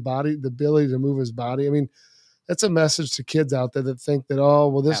movement, the ability to move his body. I mean, that's a message to kids out there that think that,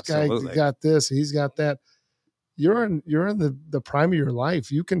 this guy got this, he's got that. You're in the prime of your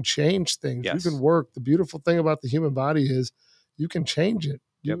life. You can change things. Yes. You can work. The beautiful thing about the human body is you can change it.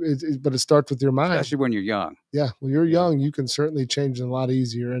 Yep. But it starts with your mind. Especially when you're young. Yeah, when you're young, you can certainly change it a lot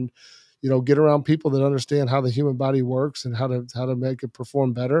easier. And get around people that understand how the human body works and how to make it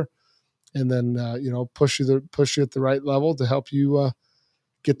perform better. And then, push you at the right level to help you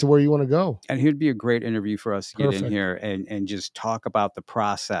get to where you want to go. And he'd be a great interview for us to get in here and just talk about the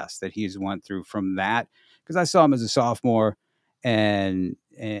process that he's went through from that. Because I saw him as a sophomore, and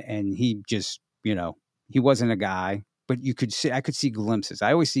he just, he wasn't a guy, but I could see glimpses.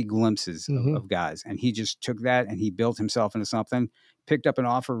 I always see glimpses of guys, and he just took that and he built himself into something. Picked up an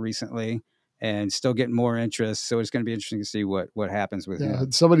offer recently. And still getting more interest, so it's going to be interesting to see what happens with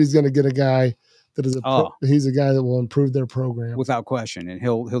him. Somebody's going to get a guy that is he's a guy that will improve their program without question, and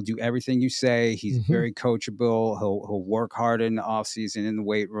he'll do everything you say. He's very coachable. He'll work hard in the off season in the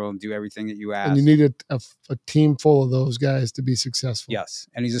weight room, do everything that you ask. And you need a team full of those guys to be successful. Yes,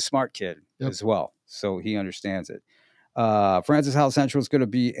 and he's a smart kid as well, so he understands it. Francis Howell Central is going to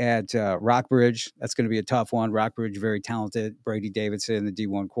be at Rockbridge. That's going to be a tough one. Rockbridge, very talented. Brady Davidson, the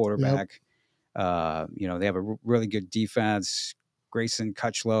D1 quarterback. You know, they have a really good defense. Grayson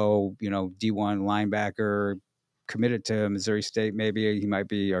Cutchlow, you know, D1 linebacker, committed to Missouri State. Maybe he might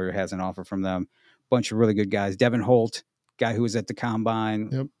be, or has an offer from them. Bunch of really good guys. Devin Holt, guy who was at the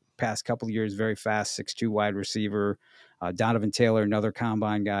combine past couple of years, very fast, 6'2" wide receiver. Donovan Taylor, another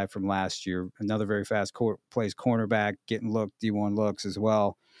combine guy from last year, another very fast plays cornerback, getting D1 looks as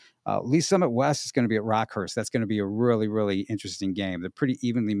well. Lee Summit West is going to be at Rockhurst. That's going to be a really, really interesting game. They're pretty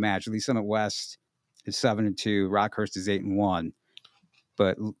evenly matched. Lee Summit West is 7-2. Rockhurst is 8-1.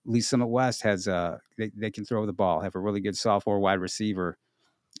 But Lee Summit West has they can throw the ball, have a really good sophomore wide receiver,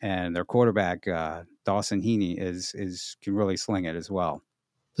 and their quarterback Dawson Heaney can really sling it as well.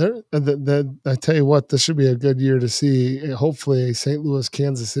 I tell you what, this should be a good year to see. Hopefully, a St. Louis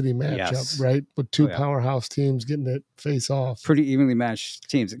Kansas City matchup, right? With two powerhouse teams getting to face off. Pretty evenly matched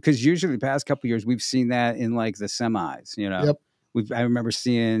teams, because usually the past couple of years we've seen that in like the semis. You know, I remember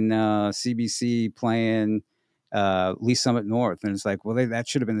seeing CBC playing Lee Summit North, and it's like, well, that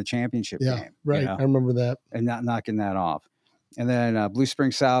should have been the championship game. Right. You know? I remember that, and not knocking that off. And then Blue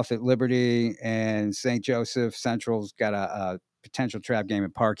Spring South at Liberty, and St. Joseph Central's got a potential trap game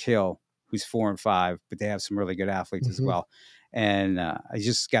at Park Hill, who's 4-5, but they have some really good athletes as well. And I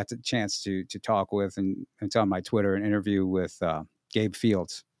just got the chance to talk with, and it's on my Twitter, an interview with Gabe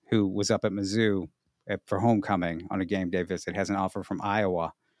Fields, who was up at Mizzou for homecoming on a game day visit, has an offer from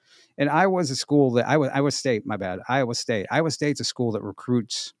Iowa. And Iowa's a school that Iowa State, my bad. Iowa State's a school that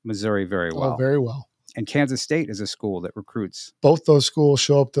recruits Missouri very well. Oh, very well. And Kansas State is a school that recruits. Both those schools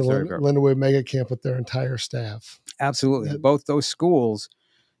show up to Lindenwood Mega Camp with their entire staff. Absolutely. Both those schools,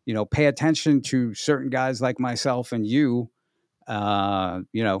 you know, pay attention to certain guys like myself and you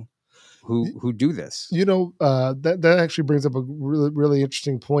know, who do this. You know, that actually brings up a really, really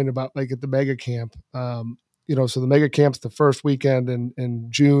interesting point about like at the Mega Camp. You know, so the Mega Camp's the first weekend in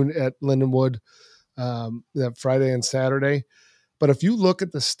June at Lindenwood, that Friday and Saturday. But if you look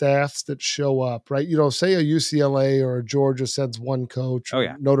at the staffs that show up, right, you know, say a UCLA or a Georgia sends one coach,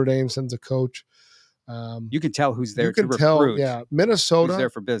 Notre Dame sends a coach. You can tell who's there to recruit. Minnesota, who's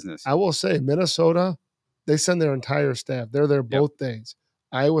there for business. I will say Minnesota, they send their entire staff. They're there both days.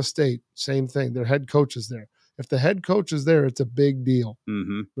 Iowa State, same thing. Their head coach is there. If the head coach is there, it's a big deal,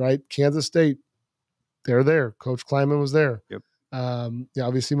 right? Kansas State, they're there. Coach Kleiman was there.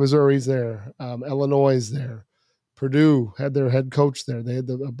 Obviously Missouri's there. Illinois is there. Purdue had their head coach there. They had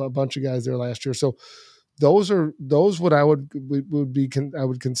a bunch of guys there last year. So those what I would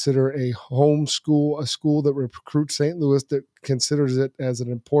consider a home school, a school that recruits St. Louis, that considers it as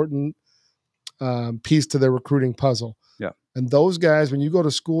an important piece to their recruiting puzzle. Yeah. And those guys, when you go to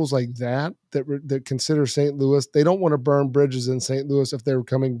schools like that consider St. Louis, they don't want to burn bridges in St. Louis if they're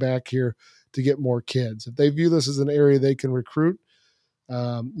coming back here to get more kids. If they view this as an area they can recruit,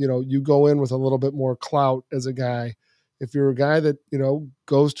 you know, you go in with a little bit more clout as a guy. If you're a guy that, you know,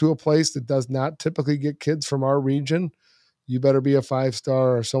 goes to a place that does not typically get kids from our region, you better be a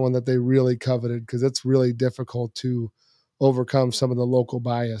 5-star or someone that they really coveted, because it's really difficult to overcome some of the local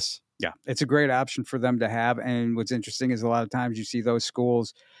bias. Yeah, it's a great option for them to have. And what's interesting is a lot of times you see those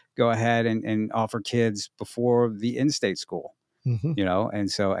schools go ahead and offer kids before the in-state school. You know,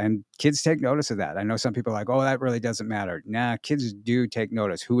 and kids take notice of that. I know some people are like, oh, that really doesn't matter. Nah, kids do take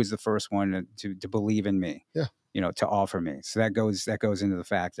notice. Who is the first one to believe in me? Yeah. You know, to offer me. So that goes into the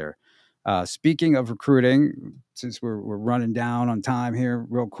factor. Speaking of recruiting, since we're running down on time here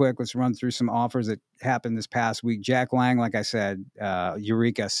real quick, let's run through some offers that happened this past week. Jack Lang, like I said,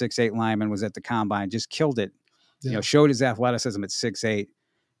 Eureka, 6'8" lineman, was at the combine, just killed it. You know, showed his athleticism at 6'8".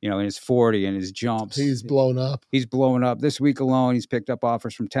 You know, in his 40 and his jumps. He's blown up. He's blowing up. This week alone, he's picked up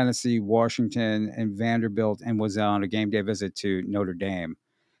offers from Tennessee, Washington, and Vanderbilt, and was on a game day visit to Notre Dame,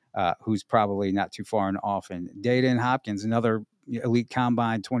 who's probably not too far off. And Dayton Hopkins, another elite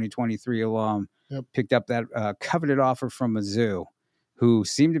combine 2023 alum, picked up that coveted offer from Mizzou, who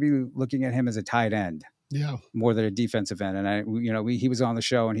seemed to be looking at him as a tight end, more than a defensive end. And he was on the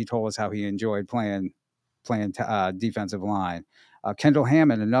show and he told us how he enjoyed playing defensive line. Kendall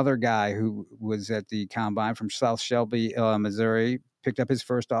Hammond, another guy who was at the combine from South Shelby, Missouri, picked up his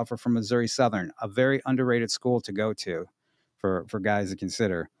first offer from Missouri Southern, a very underrated school to go to for guys to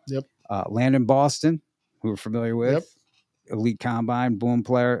consider. Landon Boston, who we're familiar with, elite combine, boom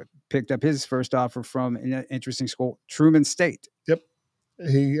player, picked up his first offer from an interesting school, Truman State.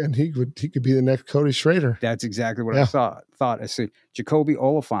 He could be the next Cody Schrader. That's exactly what I thought. I see. Jacoby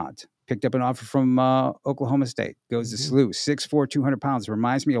Oliphant picked up an offer from Oklahoma State. Goes to SLU, 6'4", 200 pounds.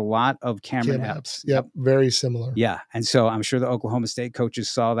 Reminds me a lot of Cameron Epps. Yep, very similar. Yeah, and so I'm sure the Oklahoma State coaches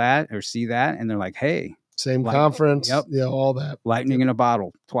saw that or see that, and they're like, hey. Same conference, yeah, all that. Lightning in a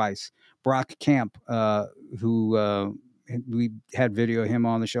bottle twice. Brock Camp, who we had video of him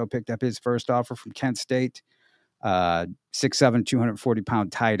on the show, picked up his first offer from Kent State, 6'7",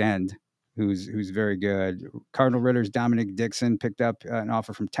 240-pound tight end, who's very good. Cardinal Ritter's Dominic Dixon picked up an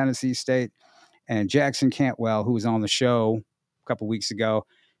offer from Tennessee State, and Jackson Cantwell, who was on the show a couple weeks ago,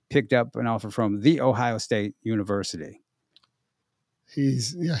 picked up an offer from The Ohio State University.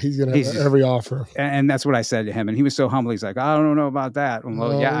 He's going to have every offer. And that's what I said to him. And he was so humble. He's like, I don't know about that.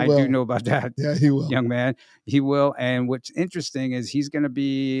 Well, yeah, I do know about that. Yeah, he will. Young man. He will. And what's interesting is he's going to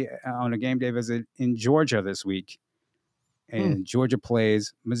be on a game day visit in Georgia this week. And Georgia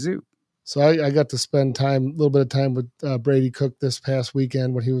plays Mizzou. So I got to spend a little bit of time with Brady Cook this past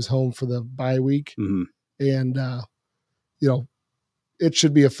weekend when he was home for the bye week. Mm-hmm. And, it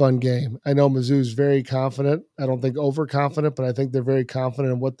should be a fun game. I know Mizzou's very confident. I don't think overconfident, but I think they're very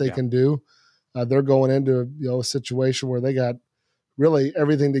confident in what they can do. They're going into a situation where they got really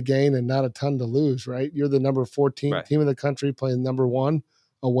everything to gain and not a ton to lose, right? You're the number 14 team in the country playing number 1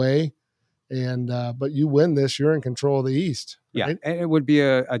 away. And but you win this, you're in control of the East. Right? Yeah, and it would be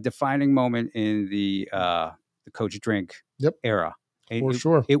a defining moment in the Coach Drink era. For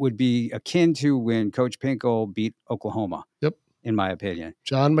sure. It would be akin to when Coach Pinkel beat Oklahoma. Yep. In my opinion,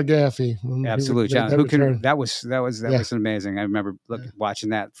 John McGaffey, absolutely, John. That was amazing. I remember watching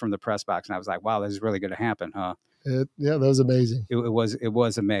that from the press box, and I was like, "Wow, this is really going to happen, huh?" That was amazing. It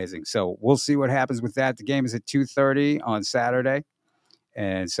was amazing. So we'll see what happens with that. The game is at 2:30 on Saturday,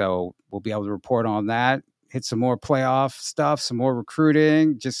 and so we'll be able to report on that. Hit some more playoff stuff, some more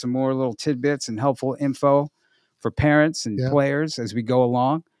recruiting, just some more little tidbits and helpful info for parents and players as we go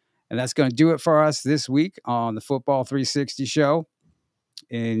along. And that's going to do it for us this week on the Football 360 show.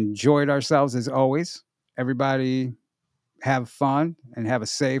 Enjoyed ourselves as always. Everybody have fun and have a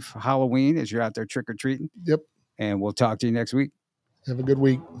safe Halloween as you're out there trick-or-treating. Yep. And we'll talk to you next week. Have a good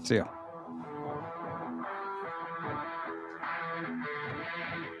week. See ya.